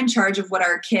mean, we're in charge of what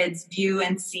our kids view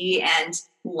and see and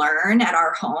learn at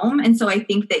our home. And so I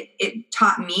think that it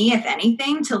taught me, if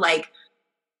anything, to like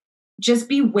just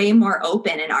be way more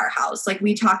open in our house. Like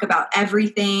we talk about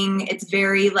everything. It's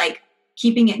very like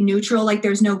keeping it neutral. Like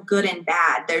there's no good and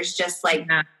bad. There's just like,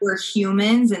 we're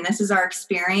humans and this is our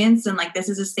experience. And like, this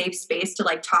is a safe space to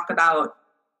like talk about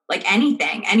like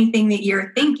anything that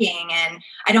you're thinking. And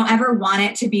I don't ever want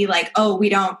it to be like, oh, we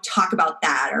don't talk about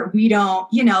that, or we don't,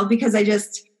 because I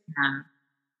just,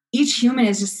 each human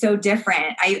is just so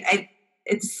different.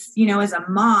 It's, as a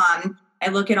mom, I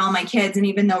look at all my kids, and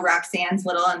even though Roxanne's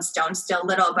little and Stone's still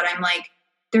little, but I'm like,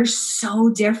 they're so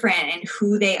different in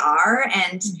who they are.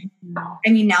 And I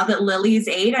mean, now that Lily's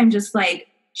 8, I'm just like,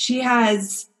 she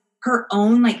has her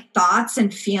own like thoughts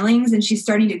and feelings, and she's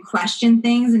starting to question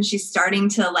things, and she's starting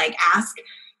to like ask,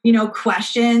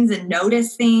 questions and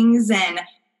notice things. And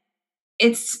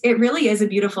it really is a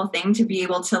beautiful thing to be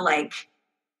able to like,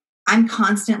 I'm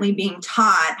constantly being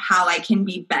taught how I can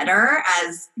be better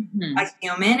as a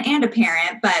human and a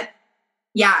parent. But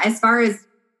yeah, as far as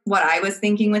what I was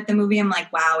thinking with the movie, I'm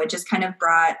like, wow, it just kind of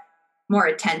brought more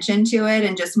attention to it,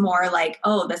 and just more like,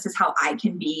 oh, this is how I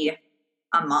can be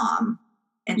a mom.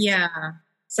 And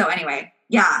so anyway,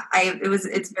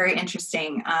 it's very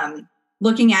interesting.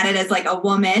 Looking at it as like a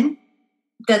woman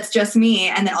that's just me,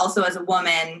 and then also as a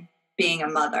woman being a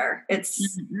mother.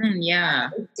 It's a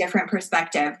different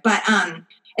perspective. But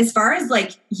as far as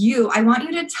like you, I want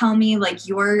you to tell me like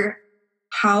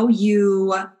how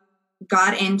you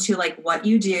got into like what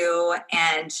you do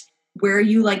and where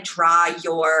you like draw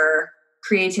your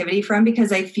creativity from,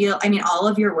 because I mean, all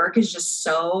of your work is just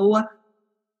so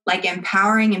like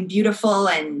empowering and beautiful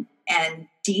and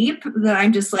deep that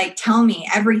I'm just like, tell me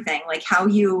everything, like how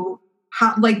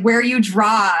where you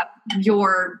draw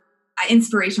your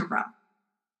inspiration from.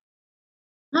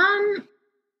 I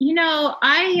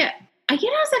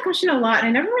get asked that question a lot, and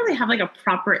I never really have like a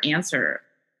proper answer.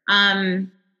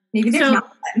 Maybe there's not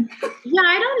one. Yeah,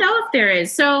 I don't know if there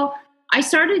is. So I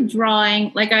started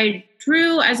drawing, like I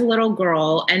drew as a little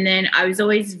girl, and then I was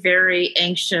always very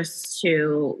anxious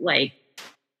to I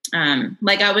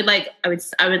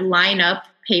would line up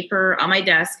paper on my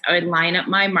desk. I would line up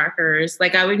my markers.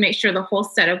 Like I would make sure the whole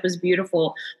setup was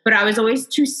beautiful, but I was always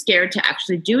too scared to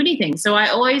actually do anything. So I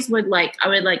always would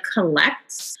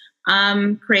collect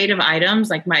creative items.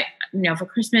 Like for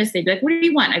Christmas, they'd be like, what do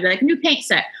you want? I'd be like, a new paint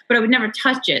set, but I would never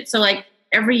touch it. So like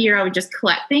every year I would just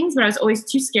collect things, but I was always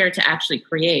too scared to actually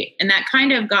create. And that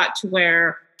kind of got to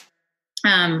where,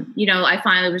 I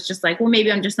finally was just like, well,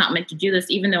 maybe I'm just not meant to do this,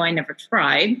 even though I never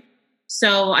tried.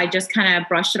 So I just kind of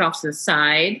brushed it off to the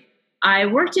side. I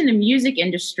worked in the music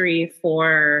industry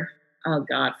for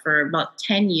about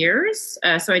 10 years.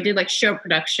 So I did like show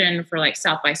production for like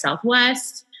South by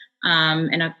Southwest,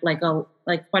 and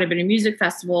quite a bit of music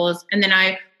festivals. And then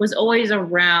I was always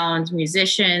around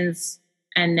musicians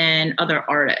and then other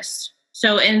artists.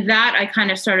 So in that, I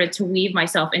kind of started to weave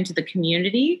myself into the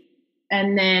community.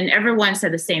 And then everyone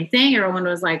said the same thing. Everyone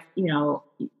was like,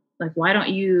 like, why don't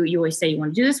you always say you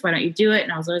want to do this? Why don't you do it?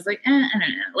 And I was always like, I don't know.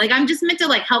 Like, I'm just meant to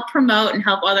like help promote and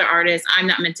help other artists. I'm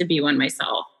not meant to be one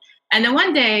myself. And then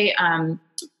one day, I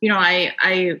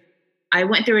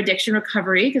went through addiction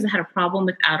recovery because I had a problem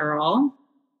with Adderall.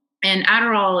 And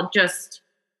Adderall just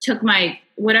took my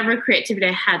whatever creativity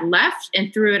I had left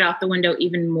and threw it out the window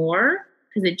even more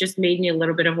because it just made me a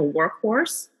little bit of a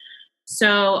workhorse.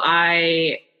 So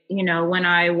when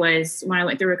I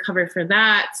went through recovery for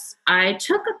that, I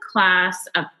took a class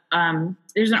of,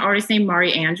 there's an artist named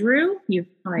Mari Andrew.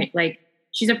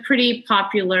 She's a pretty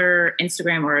popular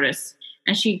Instagram artist.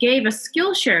 And she gave a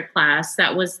Skillshare class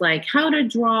that was like how to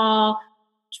draw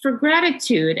for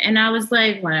gratitude. And I was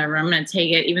like, whatever, I'm going to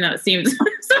take it, even though it seems,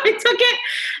 so I took it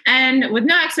and with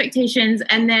no expectations.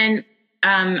 And then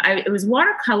it was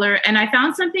watercolor. And I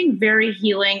found something very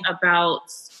healing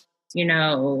about,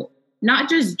 not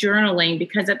just journaling,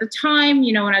 because at the time,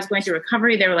 when I was going through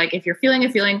recovery, they were like, if you're feeling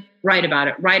a feeling, write about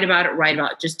it, write about it, write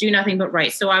about it. Just do nothing but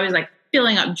write. So I was like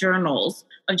filling up journals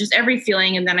of just every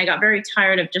feeling. And then I got very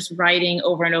tired of just writing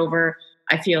over and over.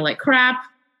 I feel like crap.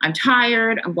 I'm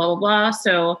tired. I'm blah, blah, blah.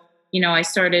 So, I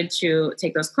started to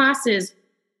take those classes.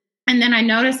 And then I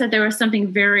noticed that there was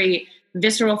something very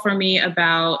visceral for me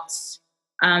about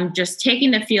just taking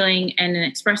the feeling and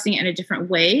expressing it in a different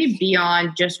way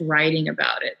beyond just writing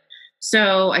about it.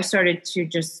 So I started to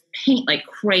just paint like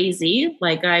crazy.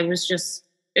 Like it was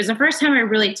the first time I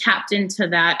really tapped into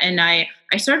that. And I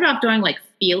started off doing like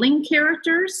feeling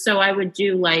characters. So I would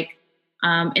do like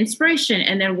inspiration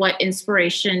and then what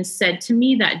inspiration said to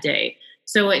me that day.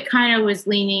 So it kind of was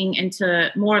leaning into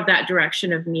more of that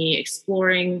direction of me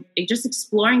exploring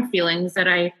feelings that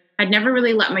I had never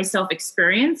really let myself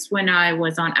experience when I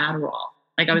was on Adderall.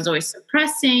 Like I was always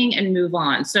suppressing and move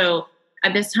on. So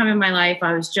at this time in my life,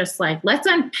 I was just like, let's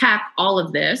unpack all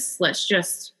of this. Let's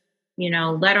just,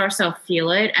 let ourselves feel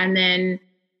it. And then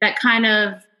that kind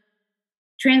of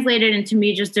translated into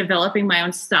me just developing my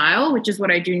own style, which is what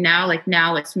I do now. Like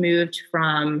now it's moved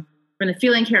from the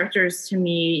feeling characters to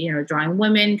me, drawing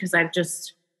women, because I'm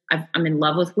in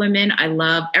love with women. I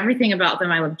love everything about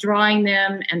them. I love drawing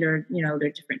them and their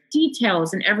different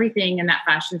details and everything in that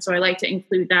fashion. So I like to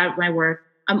include that in my work.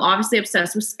 I'm obviously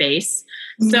obsessed with space.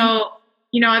 Mm-hmm. So,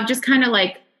 I've just kind of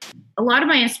like, a lot of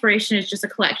my inspiration is just a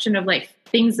collection of like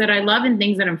things that I love and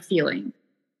things that I'm feeling.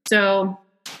 So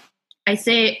I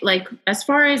say like, as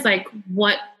far as like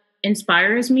what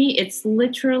inspires me, it's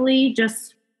literally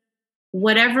just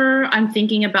whatever I'm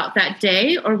thinking about that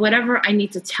day or whatever I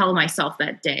need to tell myself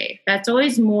that day. That's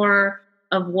always more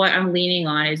of what I'm leaning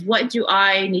on is what do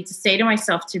I need to say to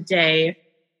myself today?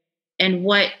 And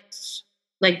what,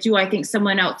 like, do I think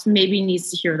someone else maybe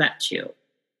needs to hear that too?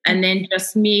 And then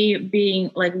just me being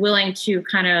like willing to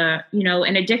kind of,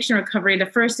 in addiction recovery, the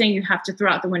first thing you have to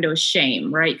throw out the window is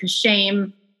shame, right? Because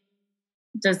shame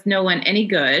does no one any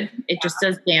good. It just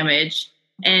does damage.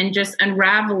 And just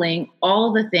unraveling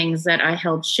all the things that I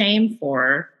held shame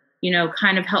for,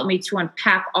 kind of helped me to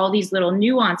unpack all these little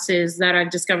nuances that I've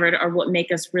discovered are what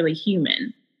make us really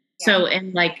human. Yeah. So,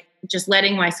 and like just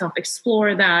letting myself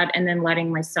explore that and then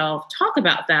letting myself talk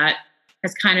about that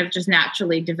has kind of just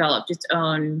naturally developed its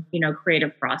own,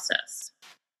 creative process.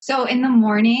 So in the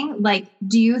morning, like,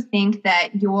 do you think that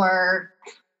your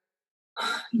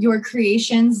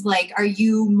creations, like, are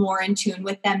you more in tune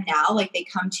with them now? Like they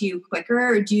come to you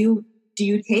quicker, or do you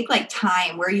take like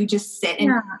time where you just sit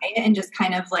and just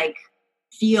kind of like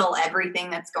feel everything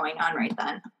that's going on right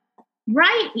then?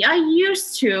 Right. I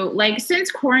used to, like,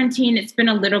 since quarantine, it's been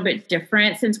a little bit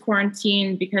different since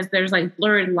quarantine because there's like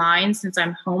blurred lines since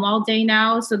I'm home all day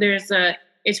now. So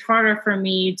it's harder for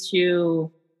me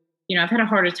to, I've had a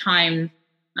harder time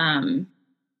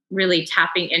really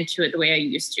tapping into it the way I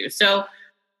used to. So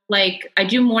like I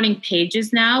do morning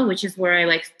pages now, which is where I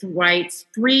like write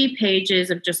 3 pages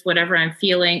of just whatever I'm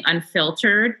feeling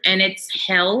unfiltered. And it's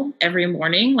hell every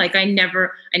morning. Like I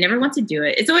never want to do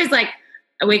it. It's always like,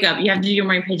 I wake up, you have to do your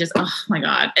morning pages. Oh my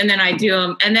God. And then I do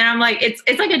them. And then I'm like, it's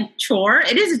like a chore.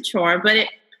 It is a chore, but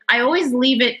I always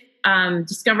leave it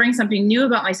discovering something new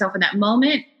about myself in that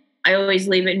moment. I always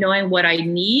leave it knowing what I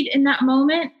need in that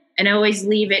moment. And I always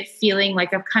leave it feeling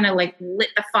like I've kind of like lit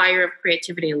the fire of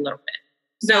creativity a little bit.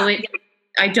 So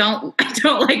I don't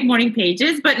like morning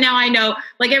pages, but now I know,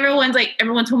 like everyone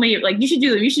told me like, you should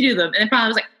do them. And then finally I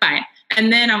was like, fine.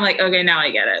 And then I'm like, okay, now I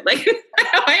get it. Like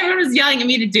everyone was yelling at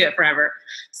me to do it forever.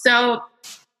 So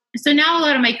now a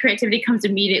lot of my creativity comes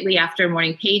immediately after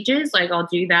morning pages. Like I'll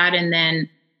do that. And then,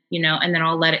 and then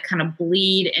I'll let it kind of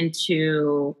bleed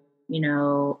into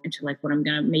like what I'm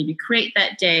going to maybe create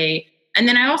that day. And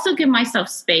then I also give myself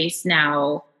space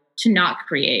now to not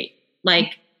create.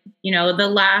 Like, the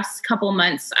last couple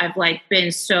months, I've like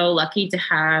been so lucky to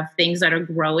have things that are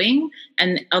growing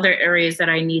and other areas that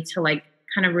I need to like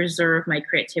kind of reserve my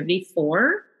creativity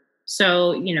for. So,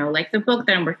 like the book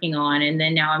that I'm working on, and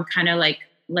then now I'm kind of like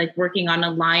working on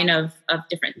a line of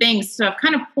different things. So I've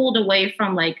kind of pulled away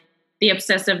from like the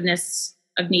obsessiveness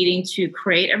of needing to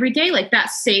create every day. Like that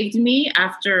saved me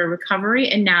after recovery.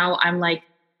 And now I'm like,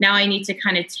 now I need to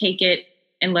kind of take it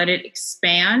and let it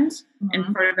expand. Mm-hmm.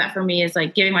 And part of that for me is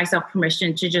like giving myself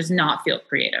permission to just not feel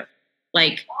creative.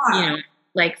 Like,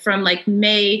 like from like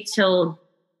May till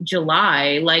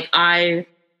July, like I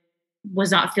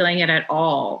was not feeling it at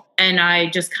all. And I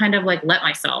just kind of like let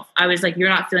myself. I was like, you're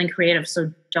not feeling creative,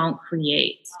 so don't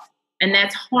create. And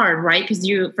that's hard, right? Because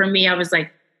for me, I was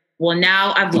like, well,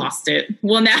 now I've lost it.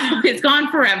 Well, now it's gone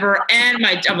forever. And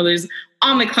I'm going to lose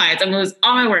all my clients. I'm going to lose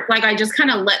all my work. Like I just kind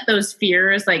of let those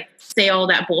fears like say all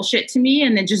that bullshit to me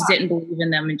and then just didn't believe in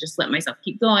them and just let myself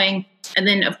keep going. And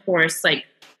then of course, like,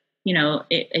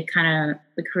 it kind of,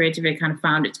 the creativity kind of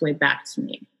found its way back to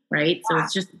me. Right. So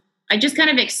it's just, I just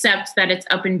kind of accept that it's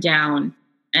up and down.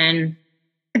 And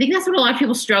I think that's what a lot of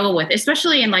people struggle with,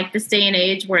 especially in like this day and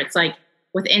age where it's like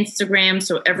with Instagram.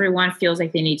 So everyone feels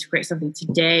like they need to create something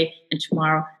today and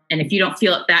tomorrow. And if you don't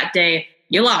feel it that day,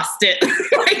 you lost it.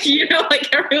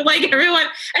 like everyone,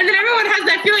 and then everyone has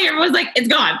that feeling. Everyone's like, it's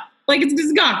gone. Like it's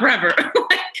just gone forever.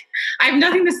 Like I have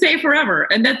nothing to say forever.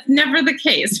 And that's never the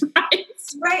case. Right.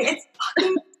 Right. It's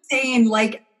fucking insane.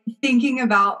 Like thinking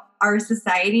about our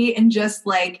society and just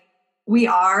like,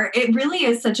 it really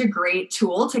is such a great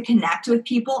tool to connect with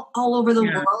people all over the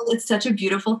world. It's such a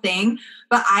beautiful thing,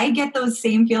 but I get those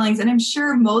same feelings and I'm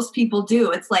sure most people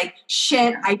do. It's like,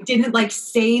 shit, I didn't like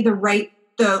say the way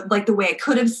I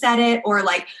could have said it, or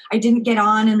like I didn't get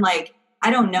on and like, I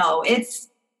don't know. It's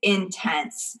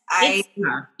intense. I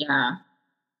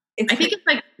think it's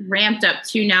like ramped up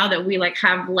too now that we like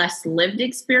have less lived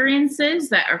experiences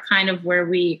that are kind of where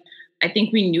I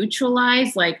think we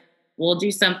neutralize, like, we'll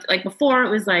do something. Like before it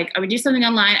was like, I would do something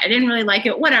online. I didn't really like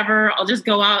it. Whatever. I'll just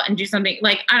go out and do something.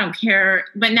 Like, I don't care.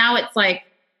 But now it's like,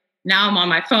 now I'm on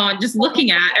my phone, just looking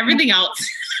at everything else,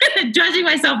 judging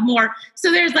myself more.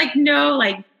 So there's like,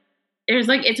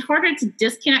 it's harder to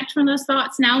disconnect from those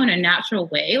thoughts now in a natural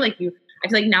way. Like I feel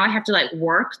like now I have to like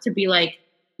work to be like,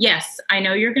 yes, I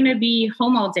know you're going to be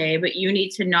home all day, but you need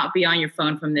to not be on your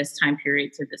phone from this time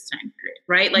period to this time period.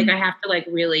 Right. Like I have to like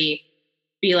really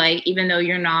be like, even though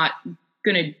you're not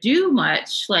going to do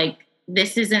much, like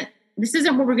this isn't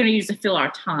what we're going to use to fill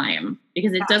our time,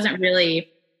 because it doesn't really,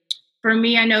 for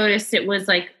me, I noticed it was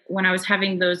like when I was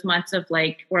having those months of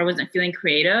like where I wasn't feeling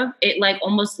creative, it like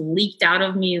almost leaked out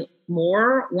of me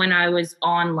more when I was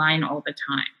online all the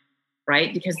time.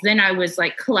 Right. Because then I was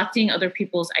like collecting other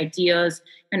people's ideas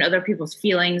and other people's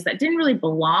feelings that didn't really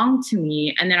belong to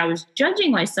me. And then I was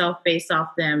judging myself based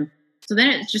off them. So then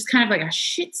it's just kind of like a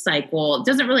shit cycle. It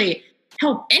doesn't really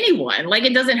help anyone. Like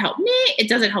it doesn't help me. It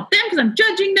doesn't help them because I'm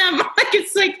judging them.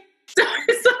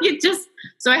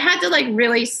 So I had to like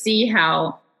really see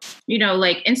how,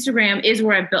 like Instagram is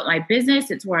where I built my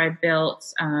business. It's where I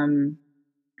built, gotten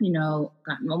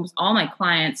almost all my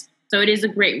clients. So it is a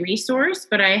great resource,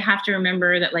 but I have to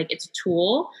remember that like it's a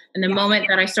tool. And the moment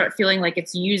that I start feeling like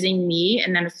it's using me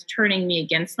and then it's turning me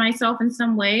against myself in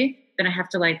some way, then I have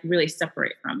to like really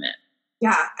separate from it.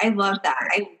 Yeah, I love that.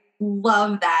 I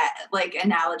love that like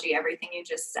analogy, everything you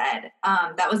just said.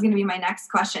 That was going to be my next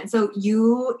question. So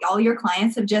all your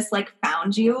clients have just like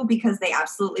found you because they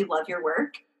absolutely love your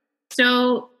work?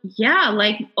 So yeah,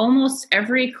 like almost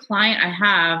every client I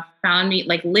have found me,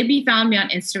 like Libby found me on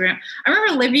Instagram. I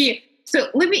remember Libby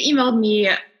emailed me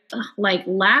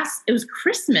it was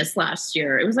Christmas last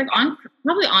year. It was like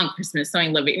probably on Christmas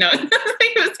sewing Libby. No, it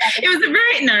was a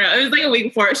very, no, it was like a week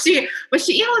before. She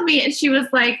emailed me and she was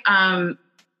like, hi,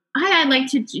 I'd like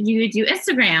to do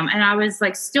Instagram. And I was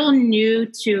like still new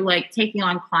to like taking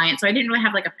on clients. So I didn't really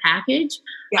have like a package.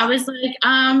 Yeah. I was like,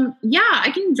 yeah,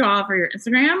 I can draw for your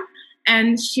Instagram.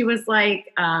 And she was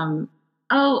like,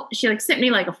 she like sent me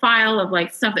like a file of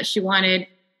like stuff that she wanted.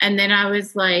 And then I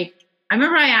was like, I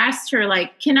remember I asked her,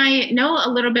 like, can I know a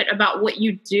little bit about what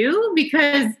you do?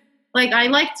 Because like, I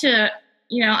like to,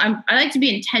 I like to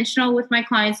be intentional with my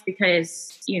clients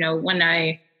because, when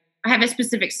I have a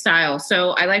specific style.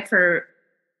 So I like for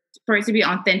it to be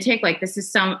authentic. Like this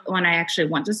is someone I actually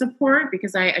want to support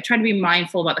because I try to be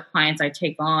mindful about the clients I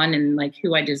take on and like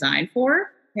who I design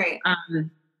for. Right.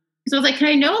 So I was like, can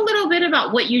I know a little bit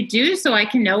about what you do so I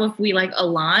can know if we like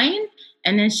align?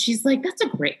 And then she's like, that's a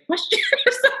great question.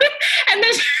 and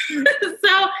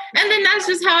then that's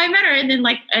just how I met her. And then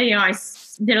like, I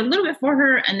did a little bit for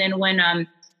her. And then when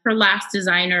her last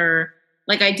designer,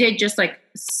 like I did just like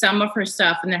some of her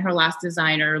stuff and then her last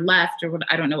designer left or what,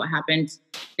 I don't know what happened.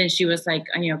 Then she was like,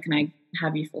 can I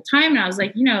have you full time? And I was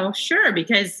like, sure.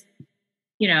 Because,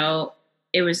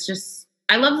 it was just,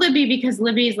 I love Libby because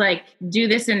Libby's like, do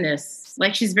this and this.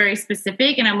 Like she's very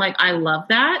specific. And I'm like, I love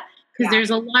that. Because there's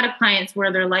a lot of clients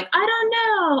where they're like, I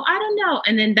don't know.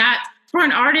 And then that for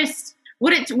an artist,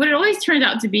 what it always turns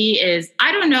out to be is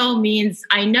I don't know means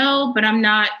I know, but I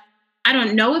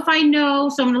don't know if I know.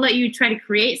 So I'm going to let you try to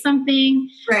create something.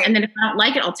 Right. And then if I don't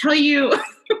like it, I'll tell you,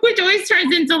 which always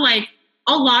turns into like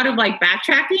a lot of like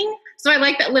backtracking. So I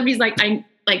like that Libby's like, I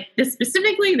like this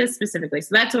specifically.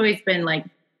 So that's always been like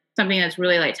something that's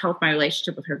really like helped my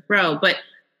relationship with her grow. But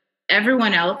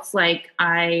everyone else, like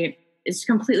it's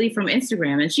completely from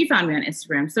Instagram and she found me on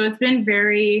Instagram. So it's been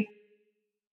very,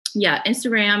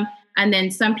 Instagram and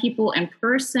then some people in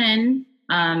person.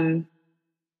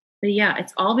 But yeah,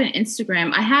 it's all been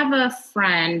Instagram. I have a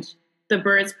friend, the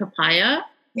Birds Papaya.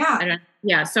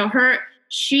 Yeah. So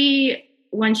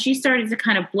when she started to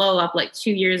kind of blow up like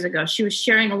 2 years ago, she was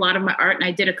sharing a lot of my art and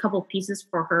I did a couple pieces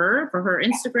for her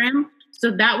Instagram.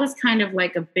 So that was kind of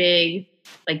like a big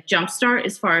like jumpstart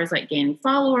as far as like gaining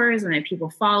followers and then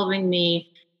people following me.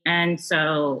 And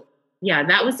so,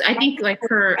 that was, I think like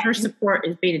her support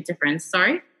has made a difference.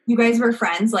 Sorry. You guys were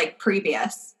friends like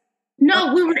previous?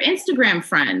 No, we were Instagram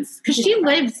friends because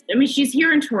she's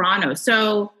here in Toronto.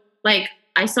 So like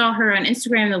I saw her on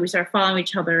Instagram and then we started following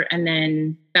each other. And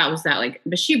then that was that like,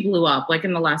 but she blew up like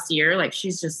in the last year, like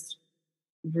she's just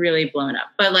really blown up,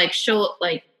 but like she'll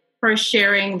like, her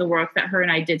sharing the work that her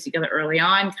and I did together early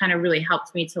on kind of really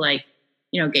helped me to like,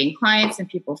 gain clients and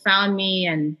people found me.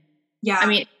 And I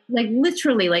mean, like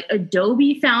literally like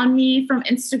Adobe found me from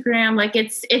Instagram. Like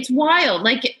it's wild.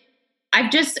 Like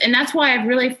and that's why I've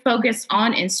really focused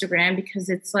on Instagram because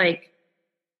it's like,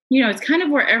 it's kind of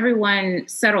where everyone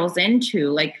settles into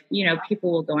like,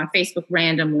 people will go on Facebook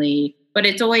randomly, but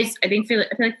it's always, I feel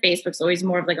like Facebook's always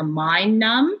more of like a mind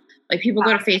numb. Like people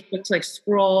go to Facebook to like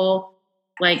scroll,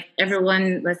 like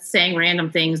everyone that's saying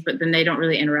random things, but then they don't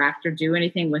really interact or do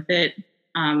anything with it.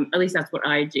 At least that's what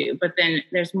I do. But then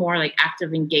there's more like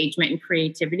active engagement and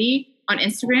creativity on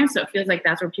Instagram. So it feels like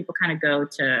that's where people kind of go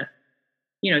to,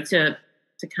 to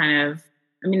kind of,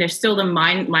 there's still the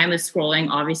mindless scrolling,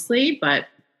 obviously, but.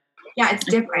 Yeah, it's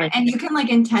different. And you can like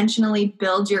intentionally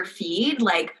build your feed,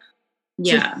 like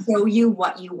to show you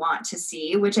what you want to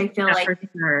see, which I feel like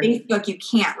Facebook, you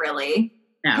can't really.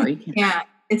 No, you can't. Yeah.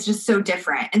 It's just so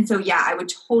different. And so, I would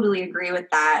totally agree with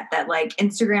that like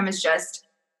Instagram is just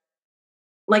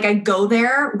like, I go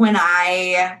there when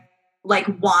I like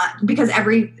want, because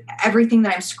everything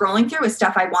that I'm scrolling through is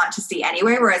stuff I want to see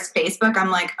anyway. Whereas Facebook, I'm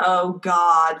like, oh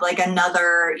God, like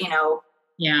another,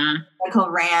 political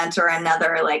rant or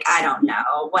another, like, I don't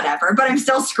know, whatever, but I'm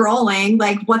still scrolling.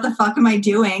 Like, what the fuck am I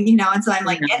doing? And so I'm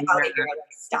like, get out of here. Like,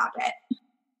 stop it.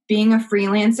 Being a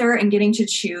freelancer and getting to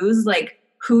choose like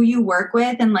who you work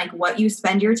with and like what you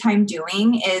spend your time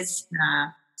doing is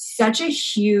such a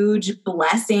huge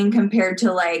blessing compared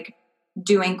to like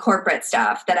doing corporate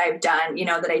stuff that I've done,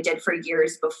 that I did for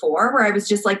years before, where I was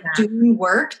just like doing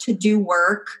work to do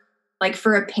work, like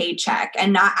for a paycheck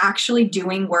and not actually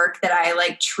doing work that I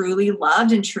like truly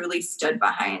loved and truly stood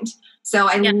behind. So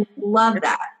I love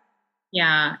that.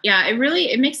 Yeah. Yeah.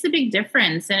 It makes a big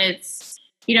difference. And it's,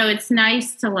 it's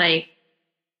nice to like,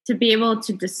 to be able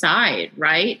to decide,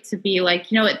 right? To be like,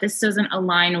 what, this doesn't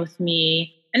align with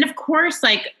me. And of course,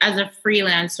 like as a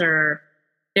freelancer,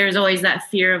 there's always that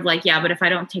fear of like, but if I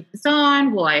don't take this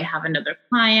on, will I have another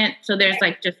client? So there's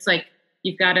like, just like,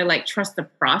 you've got to like trust the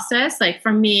process. Like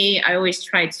for me, I always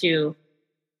try to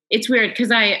it's weird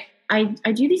because I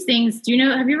do these things. Do you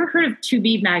know, have you ever heard of To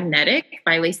Be Magnetic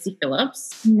by Lacy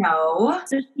Phillips? No.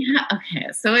 So, yeah, okay.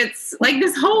 So it's like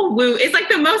this whole woo, it's like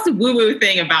the most woo-woo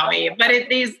thing about me. But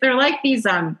they're like these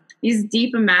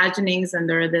deep imaginings, and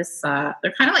they're kind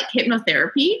of like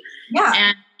hypnotherapy. Yeah.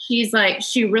 And she's like,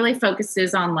 she really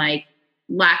focuses on like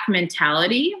lack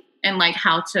mentality and like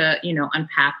how to,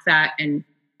 unpack that,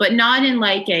 but not in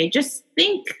like just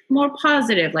think more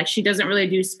positive. Like she doesn't really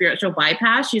do spiritual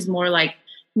bypass. She's more like,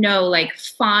 no, like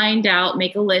find out,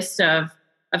 make a list of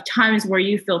times where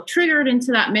you feel triggered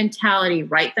into that mentality,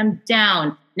 write them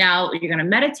down. Now you're going to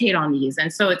meditate on these.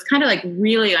 And so it's kind of like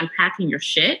really unpacking your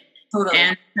shit.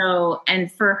 Totally.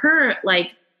 And for her,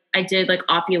 like I did like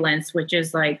opulence, which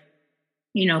is like,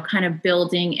 kind of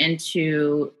building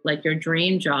into like your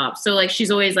dream job. So like,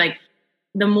 she's always like,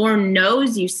 the more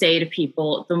no's you say to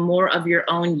people, the more of your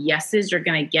own yeses you're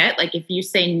going to get. Like if you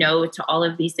say no to all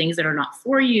of these things that are not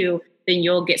for you, then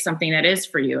you'll get something that is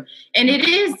for you. And it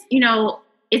is,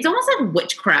 it's almost like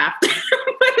witchcraft,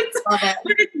 but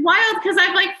it's wild because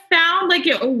I've like found like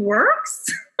it works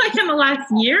like in the last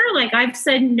year. Like I've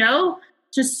said no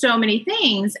to so many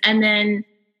things. And then,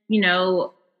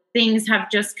 things have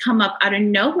just come up out of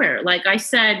nowhere. Like I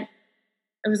said,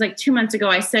 it was like 2 months ago,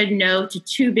 I said no to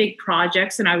 2 big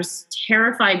projects, and I was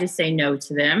terrified to say no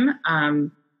to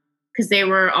them. Because they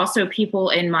were also people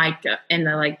in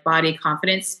the like body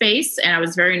confidence space. And I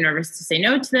was very nervous to say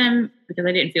no to them because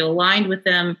I didn't feel aligned with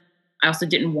them. I also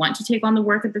didn't want to take on the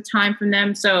work at the time from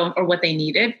them. Or what they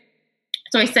needed.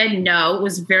 So I said no,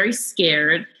 was very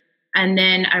scared. And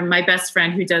then my best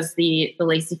friend who does the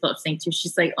Lacy Phillips thing too,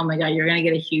 she's like, oh my God, you're going to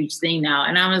get a huge thing now.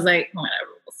 And I was like, whatever,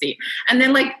 we'll see. And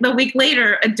then like the week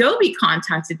later, Adobe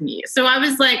contacted me. So I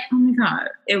was like, oh my God,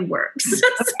 it works.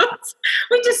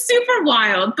 Which is super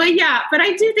wild. But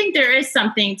I do think there is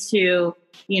something to,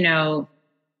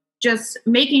 just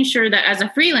making sure that as a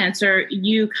freelancer,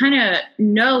 you kind of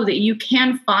know that you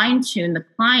can fine tune the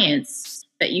clients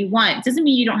that you want. Doesn't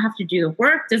mean you don't have to do the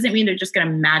work. Doesn't mean they're just going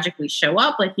to magically show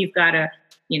up. Like you've got to,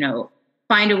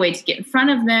 find a way to get in front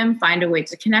of them, find a way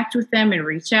to connect with them and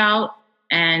reach out.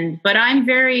 But I'm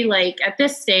very like at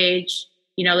this stage,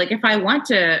 like if I want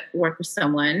to work with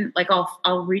someone, like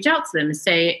I'll reach out to them and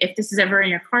say, if this is ever in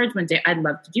your cards one day, I'd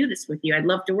love to do this with you. I'd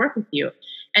love to work with you.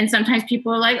 And sometimes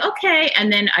people are like, okay.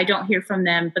 And then I don't hear from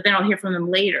them, but then I'll hear from them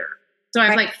later. So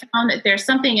I've like found that there's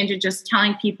something into just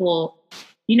telling people,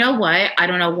 you know what? I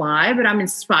don't know why, but I'm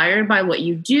inspired by what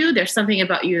you do. There's something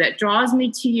about you that draws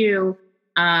me to you.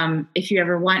 If you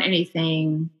ever want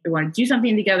anything, or want to do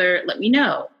something together, let me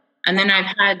know. And then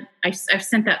I've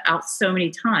sent that out so many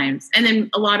times. And then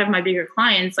a lot of my bigger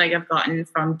clients, like I've gotten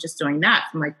from just doing that,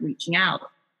 from like reaching out.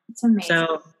 It's amazing.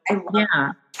 So I love it.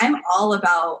 I'm all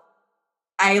about,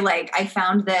 I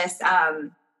found this,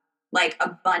 like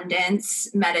abundance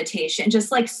meditation,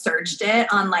 just like searched it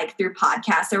on like through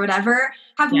podcasts or whatever.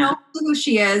 Have no clue who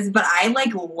she is, but I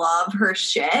like love her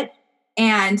shit.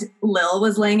 And Lil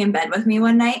was laying in bed with me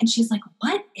one night and she's like,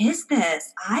 what is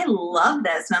this? I love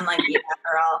this. And I'm like, yeah,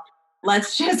 girl,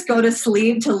 let's just go to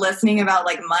sleep to listening about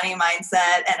like money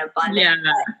mindset and abundance.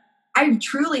 Yeah. I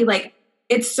truly like,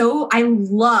 I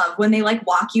love when they like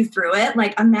walk you through it.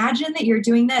 Like, imagine that you're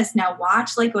doing this. Now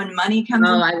watch like when money comes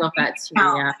in. Oh, I love that too.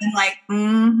 Yeah. And like,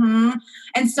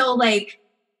 And so like,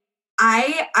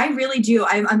 I really do.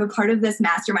 I'm a part of this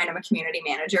mastermind. I'm a community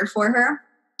manager for her.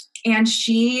 And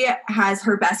she has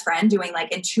her best friend doing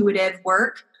like intuitive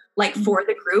work, like for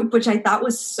the group, which I thought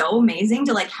was so amazing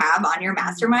to like have on your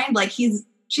mastermind. Like she's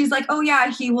like, oh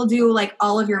yeah, he will do like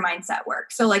all of your mindset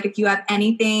work. So like, if you have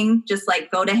anything, just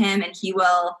like go to him and he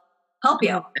will help you.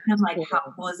 And I'm like,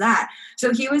 how cool is that?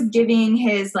 So he was giving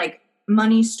his like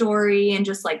money story and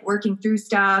just like working through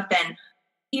stuff. And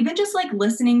even just like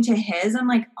listening to his, I'm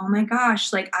like, oh my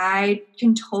gosh, like I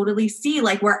can totally see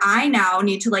like where I now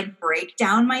need to like break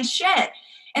down my shit.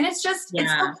 And it's just,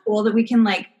 it's so cool that we can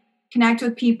like connect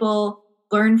with people,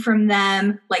 learn from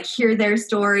them, like hear their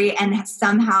story, and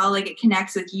somehow like it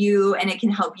connects with you and it can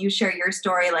help you share your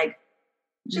story. Like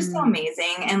just so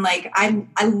amazing. And like,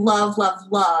 I love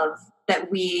that that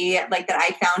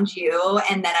I found you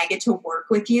and then I get to work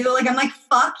with you. Like, I'm like,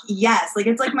 fuck yes. Like,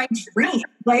 it's like my dream,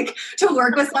 like to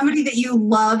work with somebody that you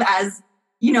love as,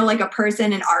 like a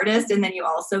person, an artist. And then you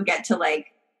also get to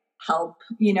like help,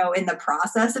 in the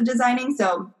process of designing.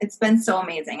 So it's been so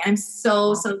amazing. And I'm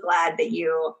so glad that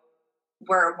you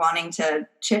were wanting to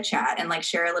chit chat and like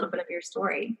share a little bit of your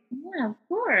story. Yeah, of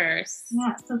course.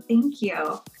 Yeah. So thank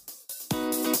you.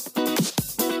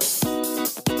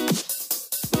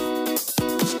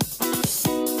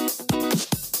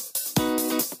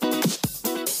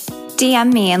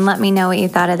 DM me and let me know what you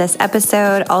thought of this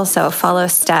episode. Also, follow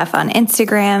Steph on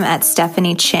Instagram at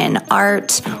Stephanie Chin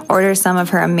Art. Order some of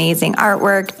her amazing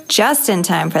artwork just in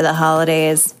time for the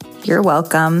holidays. You're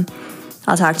welcome.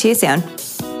 I'll talk to you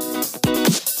soon.